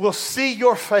righteousness will see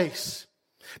your face.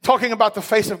 Talking about the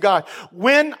face of God.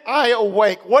 When I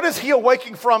awake, what is he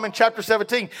awaking from in chapter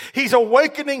 17? He's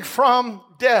awakening from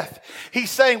death.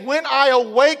 He's saying, when I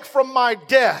awake from my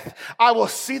death, I will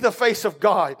see the face of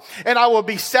God and I will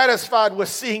be satisfied with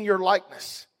seeing your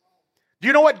likeness. Do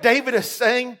you know what David is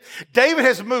saying? David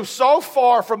has moved so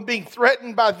far from being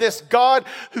threatened by this God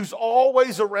who's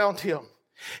always around him.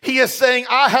 He is saying,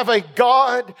 I have a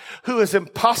God who is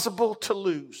impossible to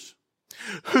lose,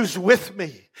 who's with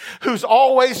me, who's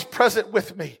always present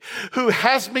with me, who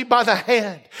has me by the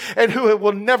hand, and who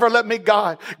will never let me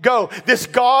go. This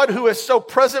God who is so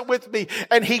present with me,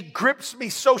 and he grips me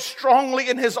so strongly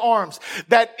in his arms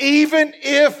that even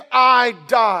if I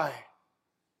die,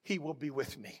 he will be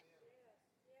with me.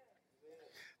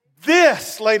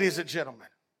 This, ladies and gentlemen,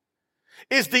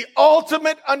 is the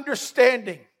ultimate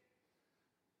understanding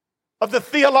of the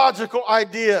theological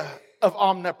idea of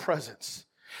omnipresence.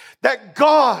 That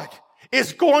God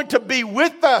is going to be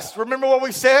with us. Remember what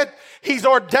we said? He's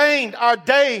ordained our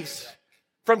days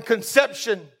from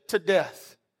conception to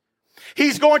death.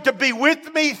 He's going to be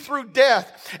with me through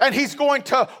death, and he's going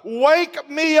to wake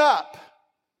me up.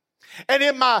 And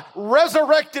in my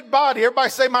resurrected body, everybody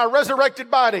say my resurrected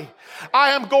body, I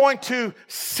am going to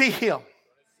see him.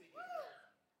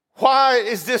 Why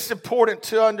is this important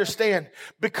to understand?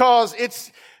 Because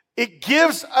it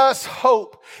gives us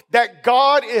hope that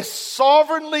God is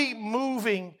sovereignly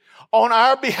moving on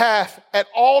our behalf at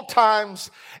all times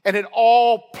and in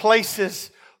all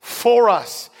places for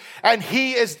us. And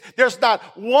there's not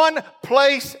one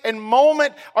place and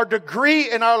moment or degree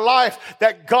in our life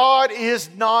that God is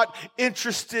not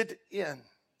interested in.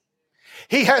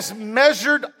 He has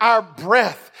measured our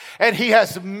breath and he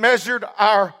has measured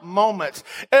our moments.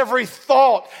 Every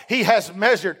thought he has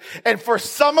measured. And for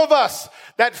some of us,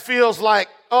 that feels like,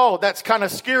 oh, that's kind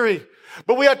of scary.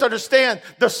 But we have to understand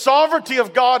the sovereignty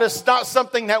of God is not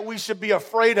something that we should be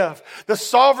afraid of. The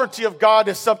sovereignty of God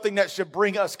is something that should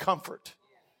bring us comfort.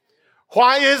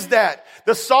 Why is that?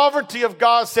 The sovereignty of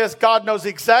God says God knows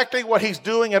exactly what he's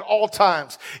doing at all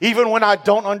times, even when I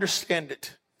don't understand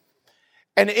it.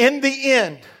 And in the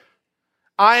end,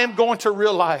 I am going to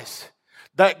realize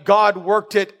that God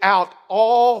worked it out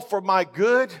all for my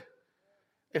good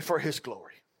and for his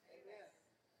glory.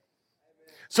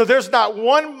 So there's not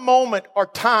one moment or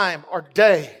time or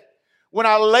day when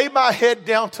I lay my head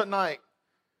down tonight,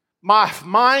 my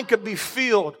mind could be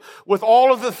filled with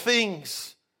all of the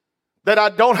things that I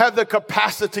don't have the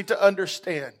capacity to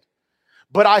understand.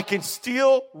 But I can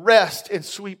still rest in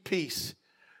sweet peace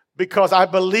because I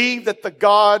believe that the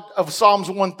God of Psalms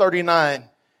 139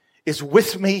 is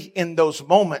with me in those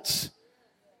moments.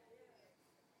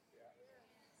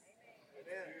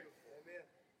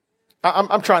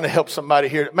 I'm trying to help somebody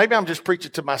here. Maybe I'm just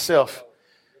preaching to myself.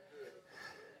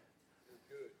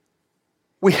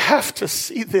 We have to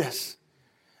see this.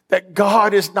 That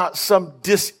God is not some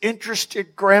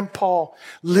disinterested grandpa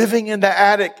living in the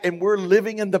attic and we're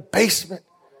living in the basement.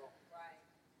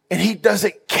 And he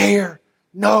doesn't care.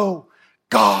 No,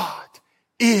 God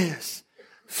is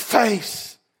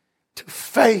face to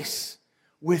face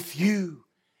with you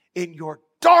in your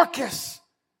darkest,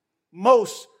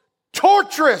 most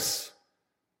torturous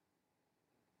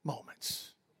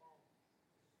moments.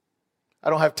 I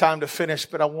don't have time to finish,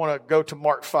 but I want to go to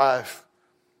Mark 5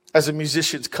 as the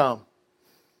musicians come.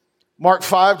 Mark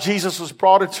 5, Jesus was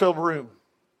brought into a room.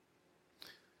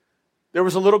 There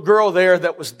was a little girl there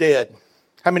that was dead.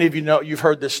 How many of you know, you've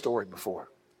heard this story before?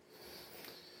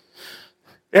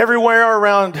 Everywhere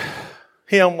around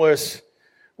him was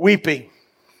weeping.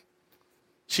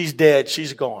 She's dead.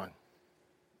 She's gone.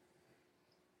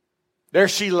 There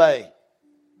she lay.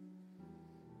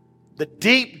 The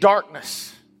deep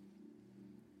darkness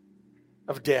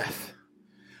of death.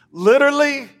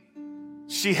 Literally,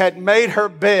 she had made her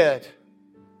bed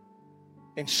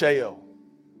in Sheol.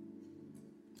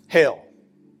 Hell.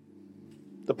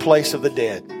 The place of the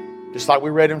dead. Just like we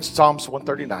read in Psalms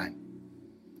 139.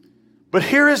 But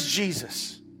here is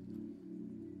Jesus,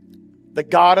 the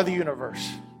God of the universe,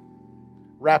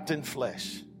 wrapped in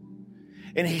flesh.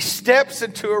 And he steps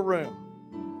into a room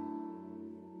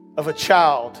of a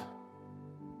child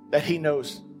that he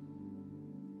knows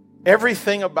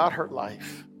everything about her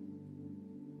life.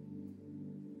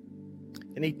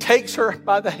 And he takes her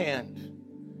by the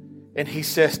hand and he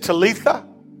says, Talitha.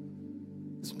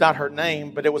 It's not her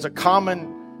name, but it was a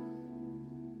common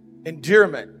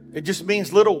endearment. It just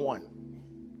means little one.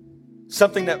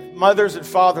 Something that mothers and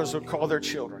fathers would call their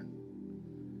children.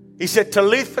 He said,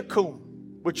 Talitha cum,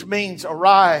 which means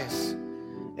arise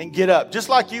and get up. Just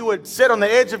like you would sit on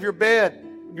the edge of your bed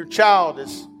when your child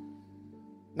is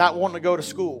not wanting to go to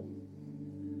school.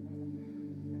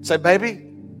 Say,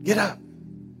 baby, get up.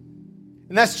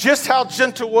 And that's just how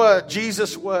gentle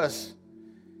Jesus was.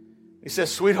 He says,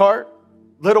 sweetheart,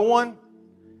 little one,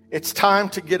 it's time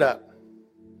to get up.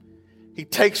 He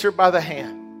takes her by the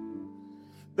hand.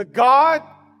 The God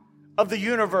of the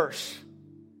universe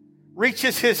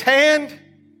reaches his hand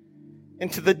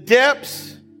into the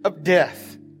depths of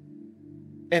death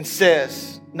and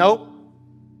says, nope,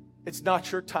 it's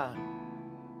not your time.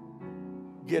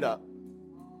 Get up.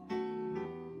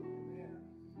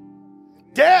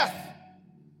 Death,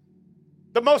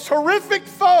 the most horrific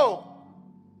foe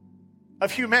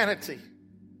of humanity.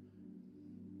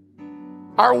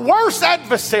 Our worst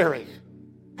adversary.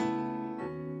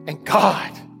 And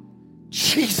God,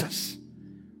 Jesus,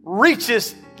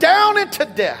 reaches down into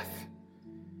death.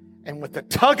 And with the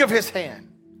tug of his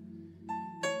hand,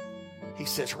 he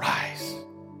says, rise.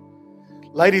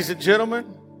 Ladies and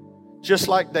gentlemen, just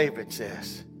like David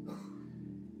says,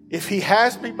 if he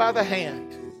has me by the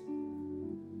hand,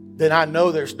 then I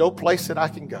know there's no place that I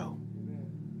can go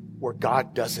where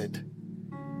God doesn't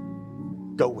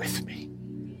go with me.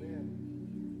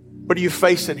 What are you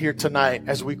facing here tonight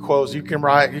as we close? You can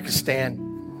rise, you can stand.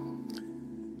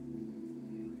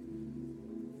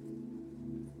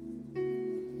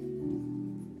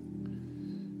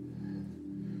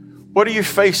 What are you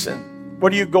facing?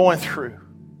 What are you going through?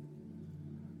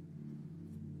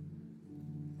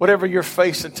 Whatever you're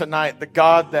facing tonight, the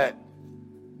God that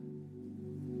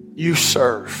you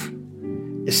serve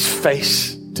is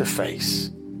face to face.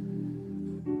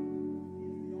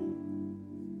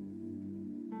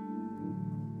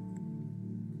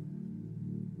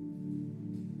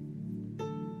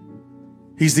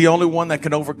 He's the only one that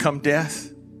can overcome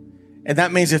death. And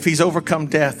that means if he's overcome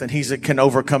death, then he can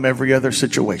overcome every other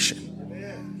situation.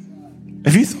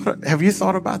 Have you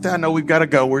thought about that? I know we've got to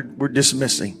go. We're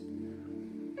dismissing.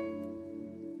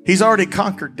 He's already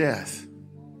conquered death.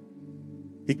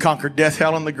 He conquered death,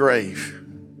 hell, and the grave.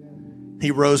 He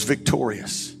rose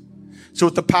victorious. So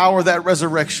with the power of that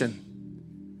resurrection,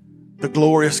 the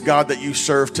glorious God that you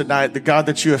serve tonight, the God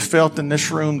that you have felt in this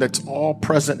room that's all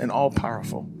present and all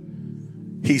powerful,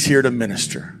 he's here to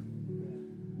minister.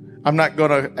 I'm not going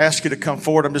to ask you to come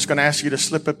forward. I'm just going to ask you to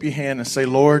slip up your hand and say,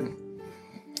 Lord,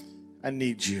 I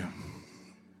need you.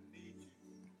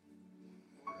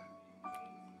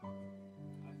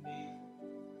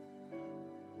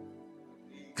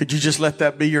 Could you just let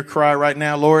that be your cry right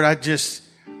now? Lord,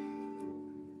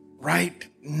 right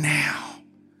now.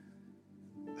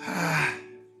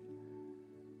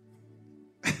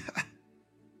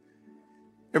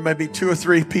 There may be 2 or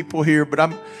 3 people here, but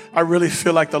I really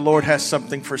feel like the Lord has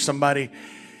something for somebody.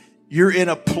 You're in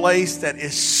a place that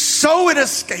is so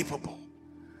inescapable.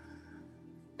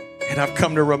 And I've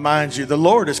come to remind you, the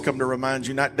Lord has come to remind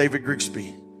you, not David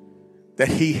Grigsby, that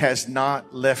he has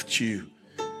not left you.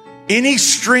 Any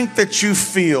strength that you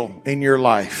feel in your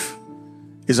life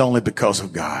is only because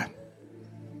of God.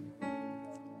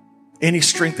 Any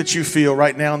strength that you feel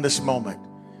right now in this moment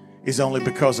is only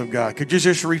because of God. Could you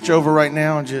just reach over right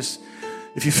now and just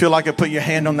If you feel like it, put your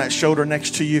hand on that shoulder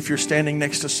next to you if you're standing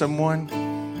next to someone.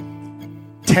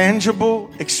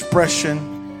 Tangible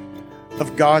expression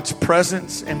of God's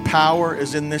presence and power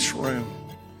is in this room.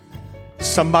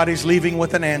 Somebody's leaving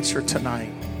with an answer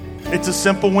tonight. It's a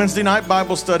simple Wednesday night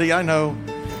Bible study, I know,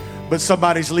 but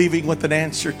somebody's leaving with an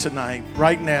answer tonight,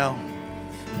 right now.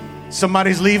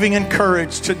 Somebody's leaving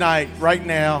encouraged tonight, right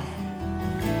now.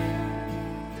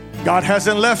 God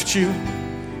hasn't left you.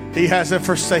 He hasn't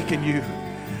forsaken you.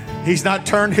 He's not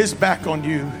turned his back on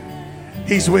you.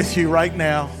 He's with you right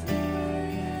now.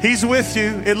 He's with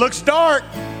you. It looks dark,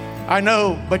 I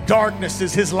know, but darkness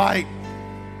is his light.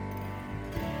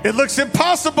 It looks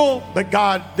impossible, but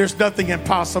God, there's nothing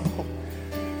impossible.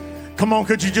 Come on,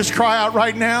 could you just cry out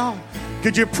right now?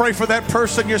 Could you pray for that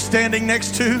person you're standing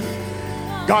next to?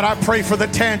 God, I pray for the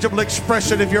tangible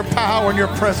expression of your power and your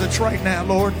presence right now,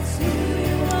 Lord.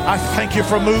 I thank you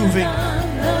for moving.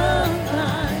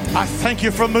 I thank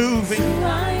you for moving.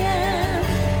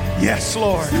 Yes,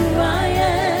 Lord.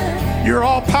 You're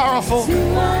all powerful.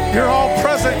 You're all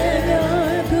present.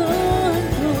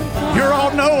 You're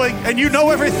all knowing, and you know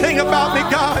everything about me,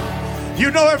 God.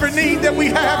 You know every need that we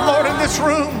have, Lord, in this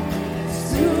room.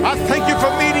 I thank you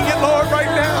for meeting it, Lord, right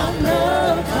now.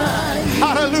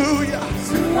 Hallelujah.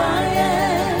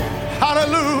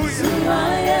 Hallelujah.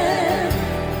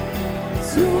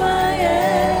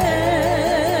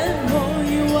 Oh,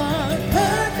 you are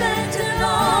perfect in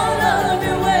all of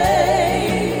your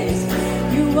ways.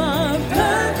 You are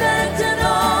perfect in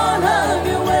all of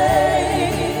your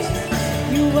ways.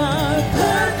 You are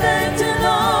perfect in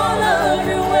all of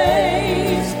your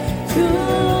ways to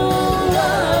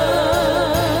us.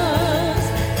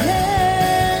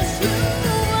 Yes, you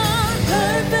are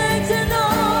perfect in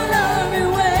all of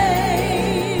your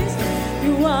ways.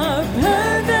 You are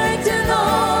perfect in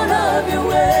all of your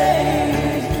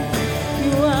ways.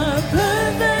 You are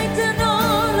perfect in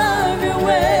all of your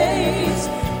ways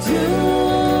to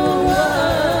us.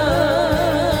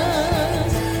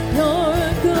 You're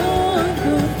a good,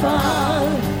 good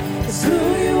Father. It's who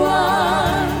you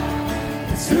are.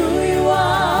 It's who you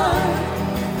are.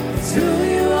 It's who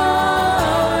you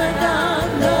are. And I'm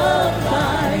loved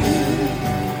by you.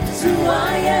 It's who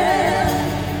I am.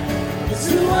 It's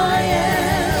who I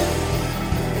am.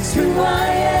 It's who I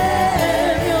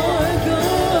am. You're a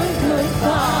good, good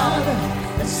Father.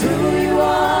 It's who you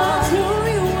are. It's who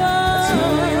you are. It's who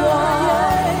you are.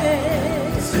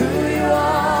 It's who you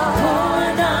are. Oh,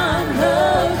 and I'm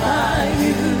loved by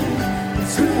you.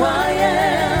 It's who I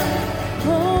am.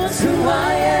 Oh, it's who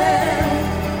I am.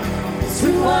 It's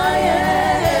who I am.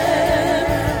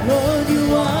 Lord,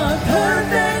 you are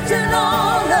perfect in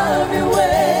all of your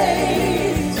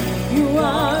ways. You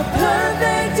are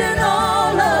perfect in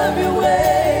all of your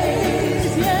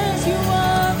ways. Yes, you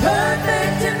are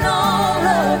perfect in all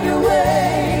of your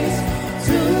ways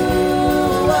to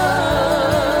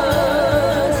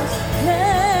us.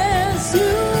 Yes,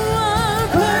 you are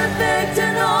perfect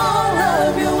in all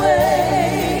of your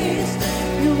ways.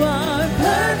 You are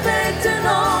perfect in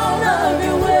all of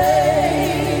your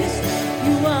ways.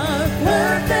 You are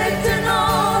perfect in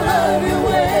all of your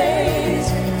ways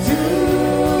to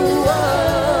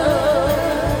us.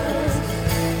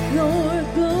 You're a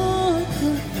good,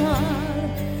 good Father.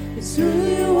 It's who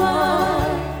you are.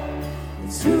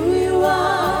 It's who you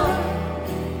are.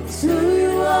 It's who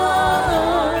you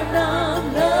are. And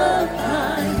I'm loved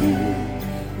by you.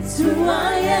 It's who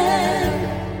I am.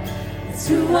 It's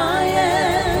who I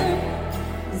am.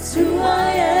 It's who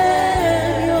I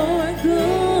am. You're a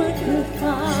good, good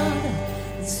Father.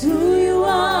 It's who you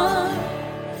are.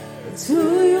 It's who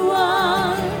you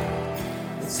are.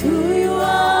 It's who you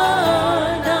are.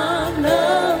 And I'm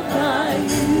loved by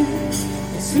you.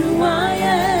 It's who I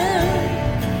am.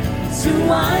 It's who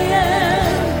I am.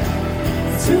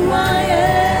 It's who I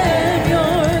am.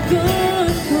 You're a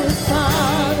good, good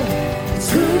Father. It's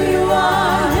who you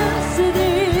are. Yes, it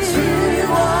is. It's who you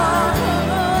are.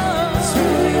 It's who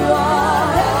you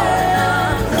are. And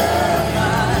I'm loved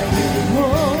by you.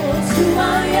 Oh, it's who I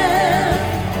am.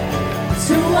 It's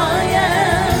who I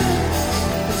am.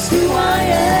 It's who I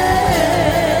am.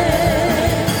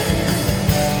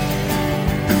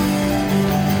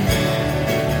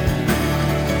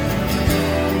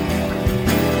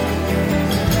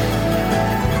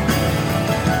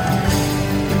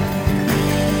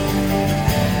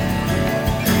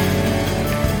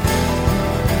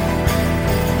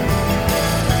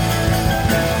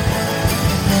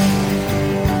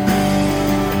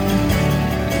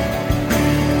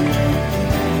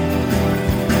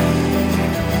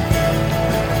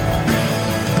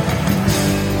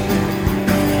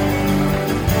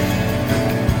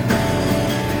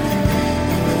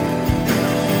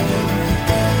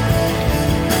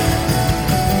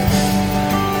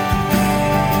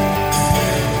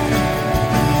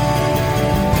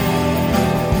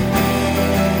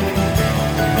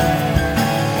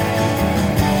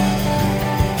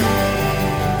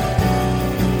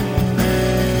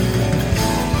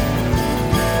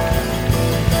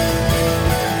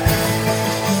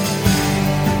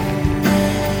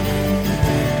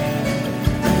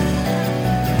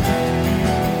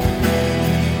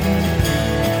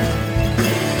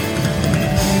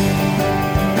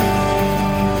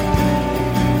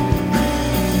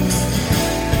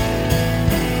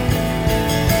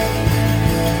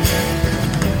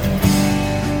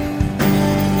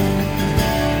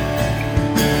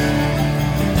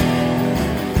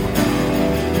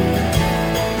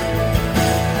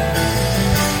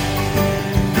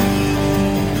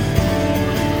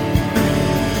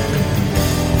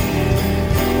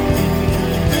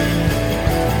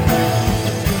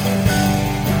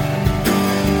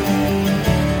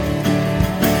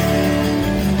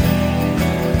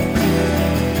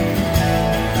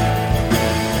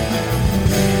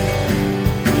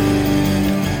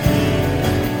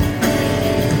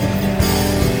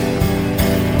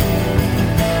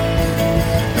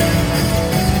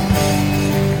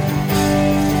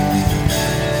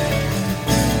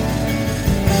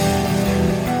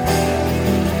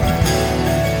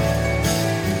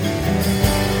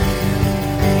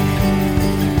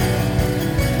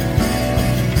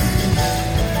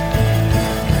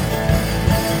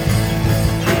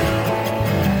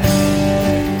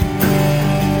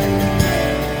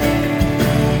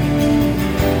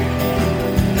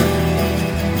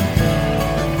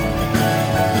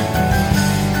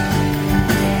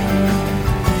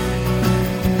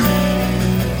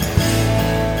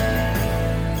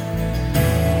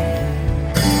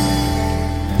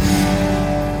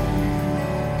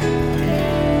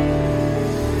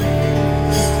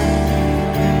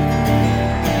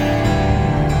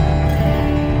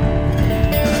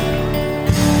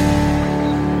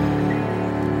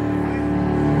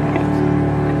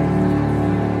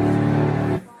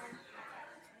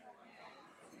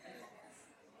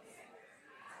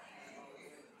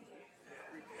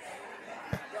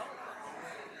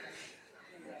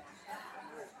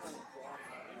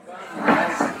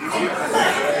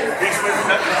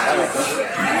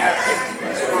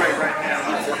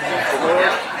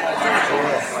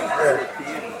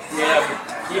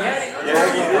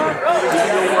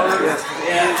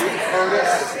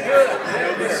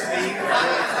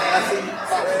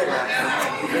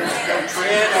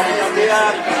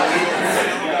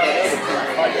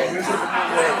 use them in your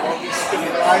word. Lord, we speak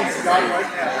life, God, right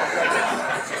now.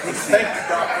 We thank you,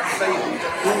 God, for saving,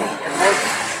 doing, and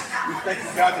working. We thank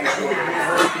you, God, that you can do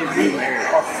work and we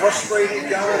are frustrated,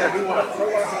 God, and we want to throw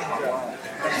our hands up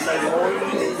and say, Lord,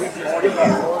 we just give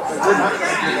up, Lord, but we're not going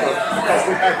to give up because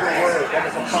we have your word that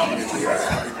is a promise to us.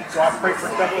 So I pray for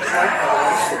Douglas right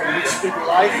now, and we speak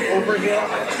life over him.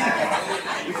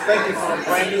 We thank you for a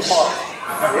brand new heart.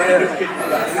 We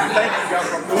thank you, God,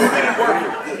 for moving and working.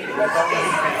 That's all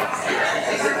we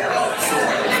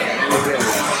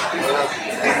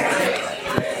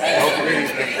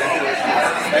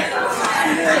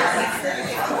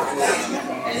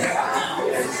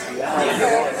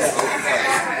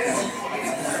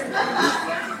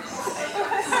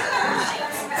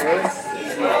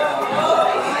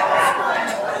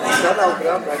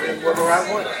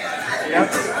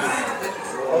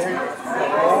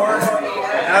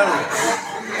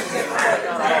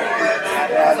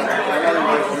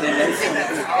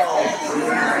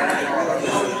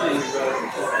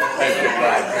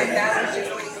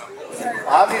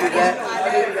I'll do that.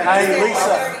 Hey,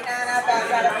 Lisa.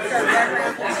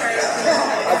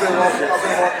 I've been walking.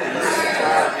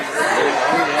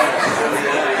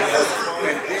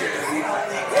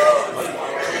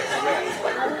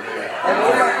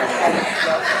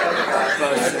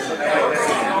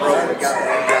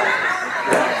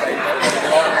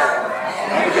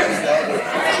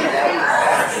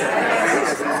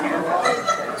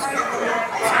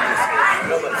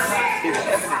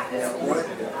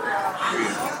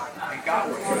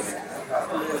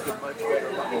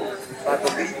 I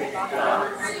believe in God.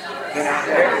 Then I'm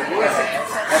there with it.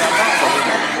 And I'm not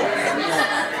believing in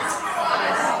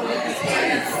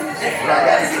but I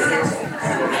got to get here.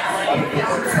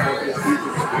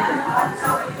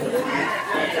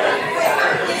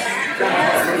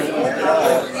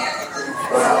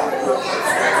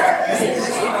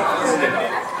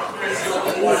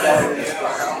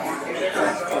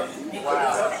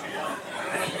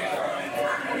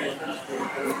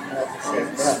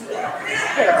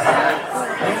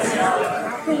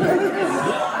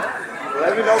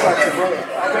 Let me know about your brother.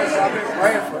 I've been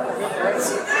praying for him.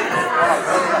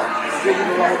 Give him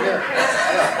the right there.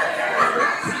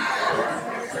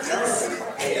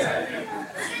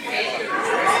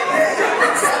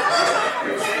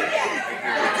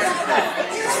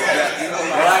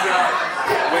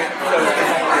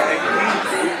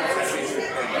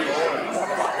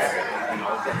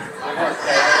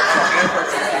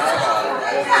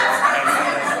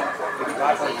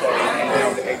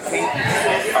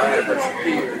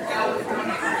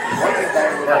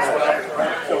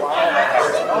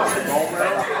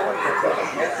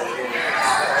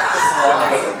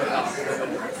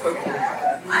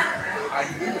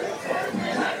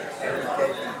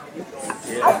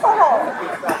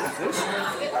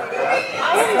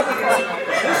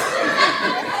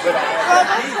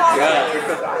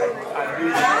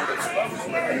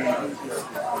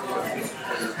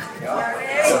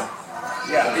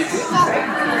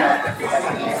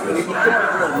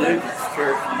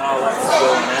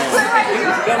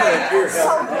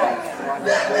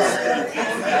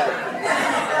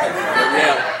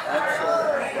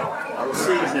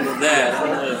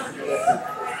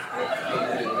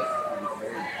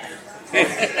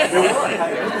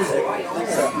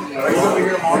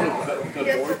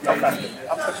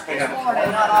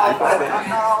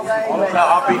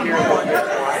 I'll be here.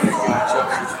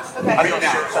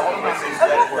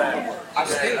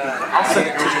 I'll send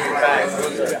it to you back.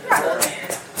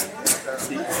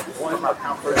 One of my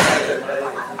comforts I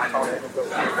told him to go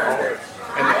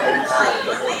and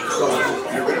so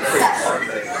you're going to create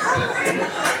Sunday.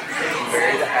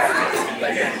 Bury the habit and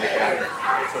lay down the habit.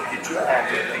 So get your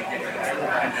habit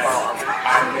and follow.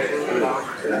 I never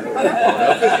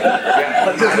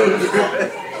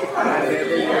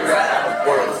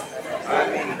word. I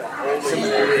mean,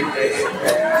 seminary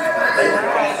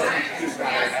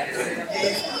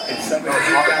and some of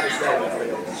you guys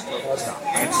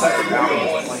and second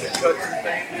one when it cuts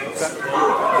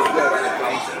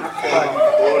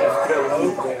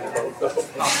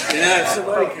yeah,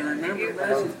 somebody can remember that.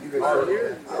 I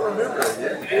remember it.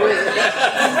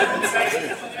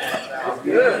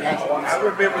 Good. I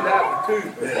remember that one too.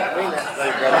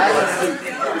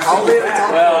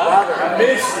 Well, I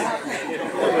miss you.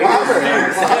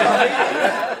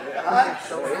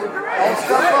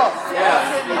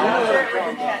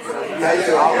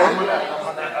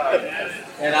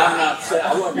 And I'm not saying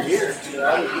I wasn't here.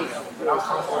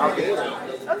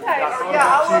 Okay, yeah,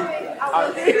 I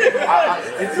will be.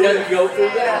 You had to go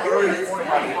through that.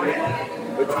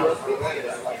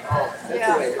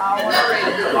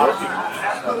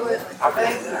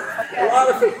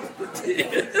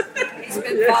 He's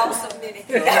been false of many.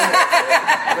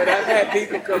 But I've had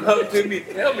people come up to me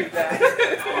and tell me that.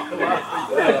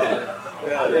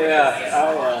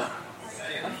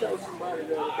 I told somebody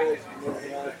the other day,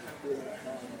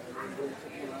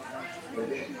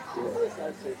 I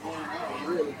said, man, I'm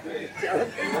really good at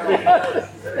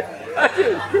I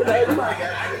just couldn't.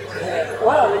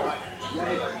 Well,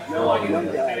 young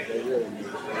guys, they really need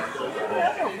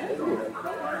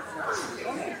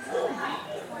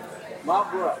my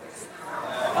brother.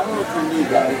 I don't know if you knew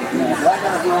that. I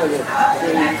got a brother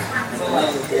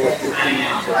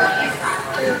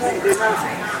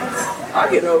I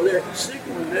get over there sick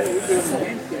one day. We're doing the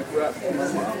handicap right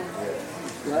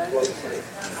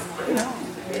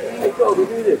Hey, go do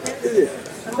this.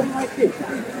 Something like this.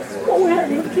 Oh, we had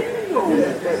no kids on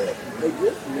there. They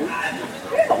just knew.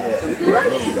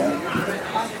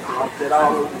 I said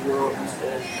all over the world.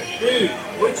 Dude,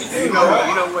 what you do? You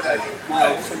know what I do?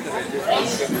 Something that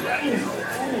just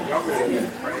y'all really need to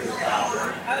pray about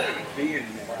being in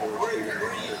that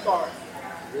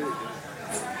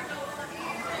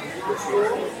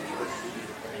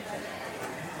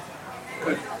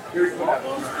here's what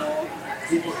happens.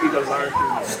 People either learn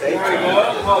through mistakes.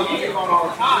 Oh, you get on all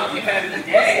the time. You had it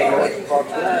again. I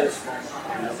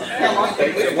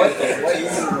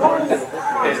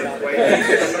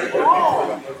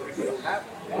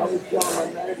was telling my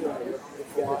neighbor,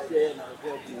 this guy said, and I was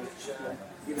helping him,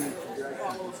 giving him some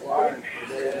directions.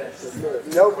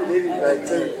 You know, if you need anything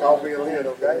too, call me a lid,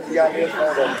 okay? You got this one,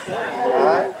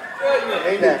 alright?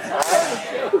 Ain't that, alright?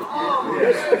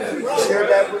 You shared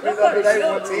that with me the other day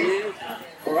one time.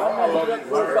 Well, I'm going to look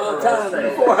 45 times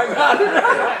before I got it.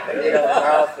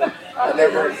 Powerful. I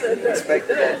never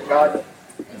expected that. God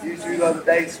used you the other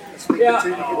day speaking to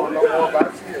you. You want to know more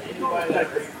about you.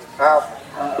 Powerful.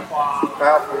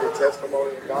 Powerful your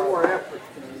testimony of God.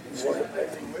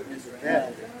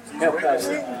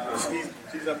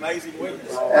 She's an amazing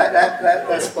witness.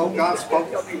 That spoke. God spoke.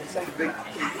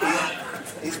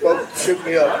 He spoke, shook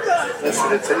me up.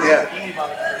 Listening to yeah.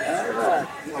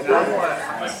 I'm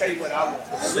going to tell you what I want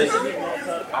to see. I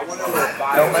want to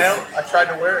advise. No, ma'am. I tried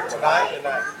to wear it tonight, and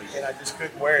I just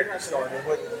couldn't wear it. So it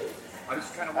wouldn't. I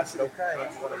just kind of I said, okay,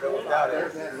 I'm going to go without it. I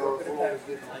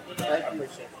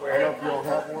appreciate it. I don't know if you don't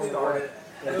have one.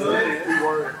 I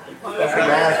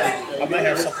may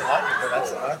have something like it, but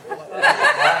that's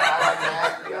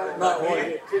Not one.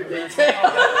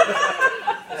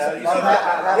 Yeah,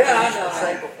 I know.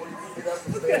 Before you get up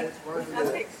and say which version it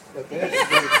is.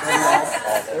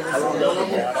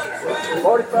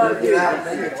 45 years.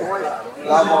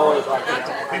 I'm always like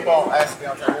that. people ask me,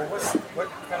 I'm like, well, what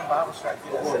kind of Bible should I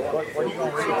get? I said, what are you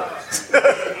going to read?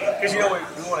 Because you know, we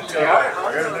want to tell you, I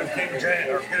got to do King James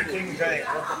or get a King James.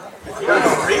 If you're not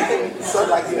going to read it, So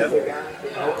like the other guy,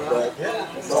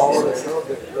 it's all the stuff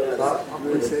that I'm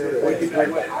going to say. We can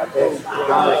do it.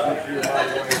 God,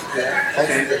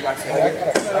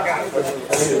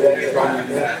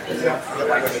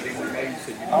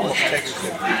 I almost take it to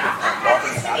people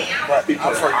talking about it,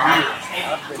 but for years,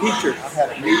 teachers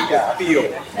need to feel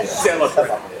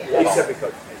celebrated. He said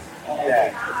because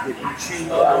if you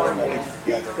cheat on them,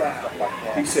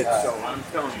 he said so. I'm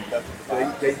telling you,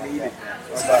 they need it.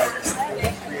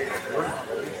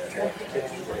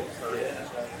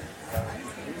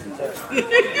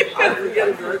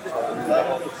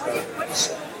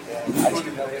 I just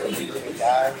know the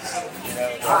guys, you know.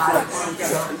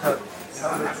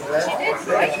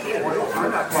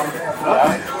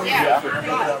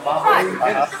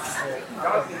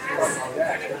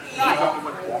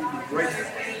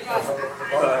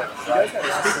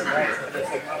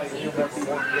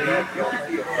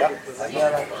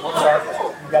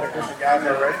 You got a group of guys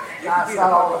already? It's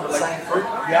not all in the same group.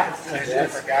 Yeah.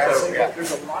 Different guys. So do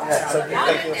you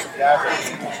think there's some guys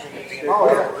that Oh,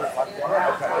 yeah.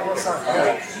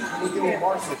 We do a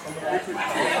market.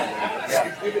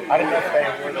 I didn't know if they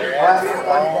were there.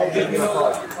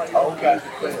 Oh, okay.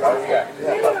 Okay.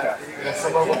 And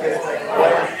some of them get taken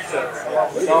away.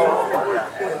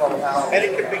 And it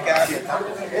could be guys that That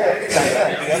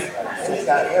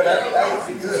would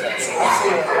be good. I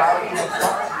see a lot of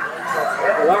people.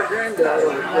 Well, our granddaughter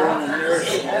was doing a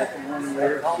nursing back in one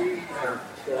year.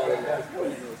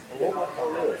 We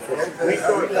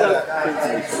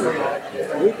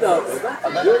thought, well, that's a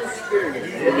good experience.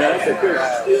 You know, if they're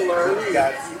still learning,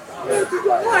 if you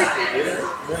don't like it, you know.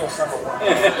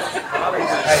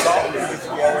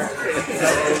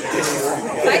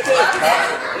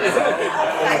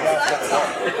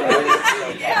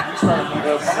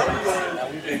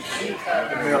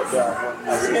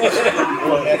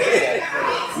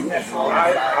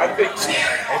 I think she's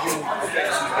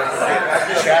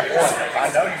Chap 1. I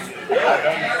know you.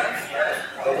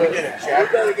 But we did a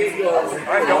chapter.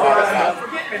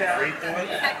 Read through it.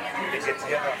 It gets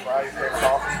hit on Friday for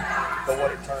coffee. But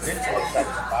what it turned into is that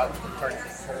the Bible turned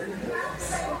into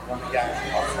one of the guys.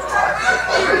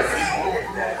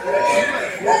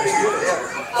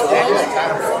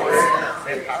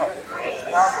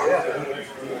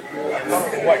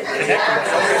 What connected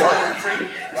with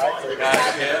right? So the guy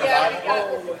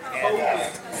and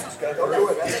just go through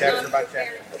it, chapter by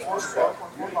chapter.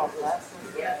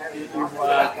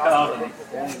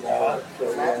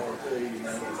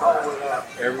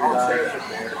 every life.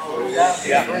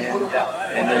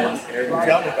 And then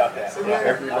tell me about that.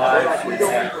 Every life we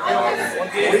have.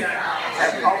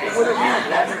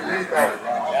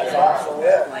 That's awesome.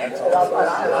 That's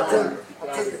awesome.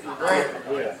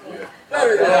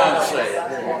 Better than I say it.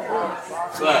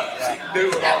 But do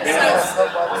it.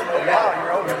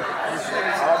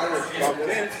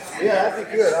 Yeah, that'd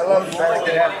be good. I love you, man.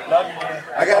 Love you, man.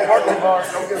 I got to work tomorrow.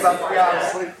 Don't get about 3 hours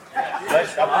sleep. I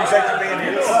appreciate you being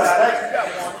here.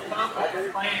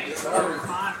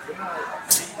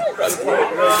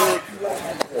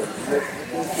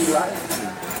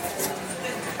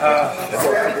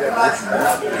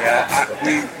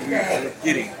 We are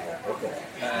getting.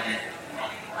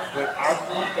 But I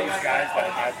want those guys that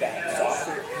have that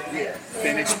softer,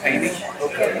 finished painting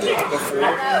before,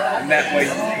 and that way,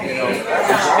 it'll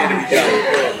be done.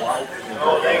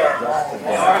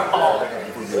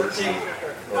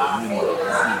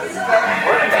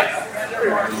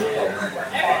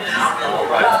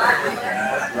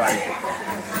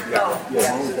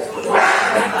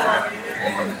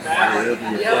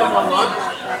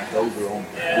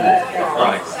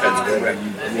 Right, that's correct.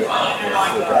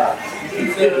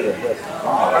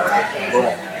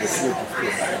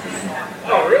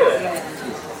 Oh, really?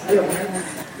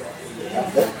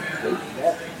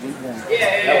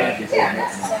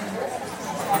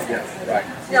 Right.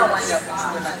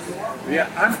 Yeah,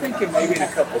 I'm thinking maybe in a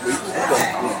couple of weeks.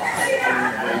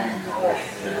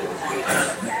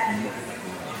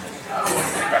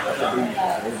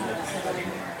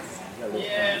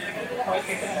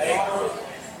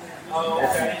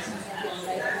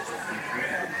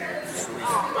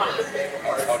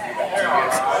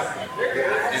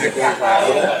 And it goes like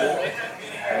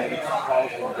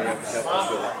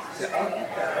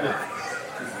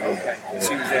okay.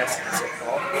 She was asking,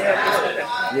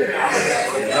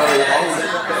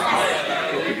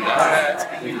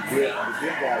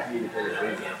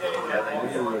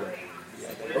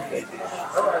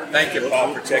 thank you, Paul,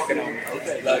 for checking on me.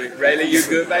 Love it. Rayleigh, you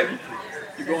good, baby?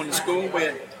 You going to school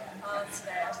when?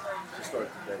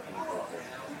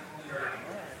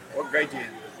 What grade you in?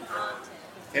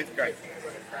 10th grade.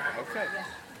 Okay.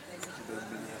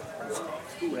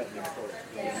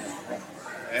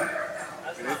 Yeah.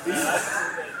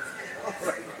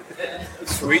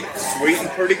 Sweet and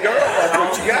pretty girl. That's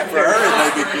what you got for her. It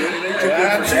may be good. It ain't too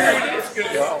good for daddy. It's good.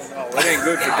 Oh, no, it ain't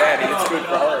good for daddy. It's good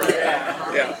for her.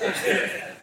 Yeah.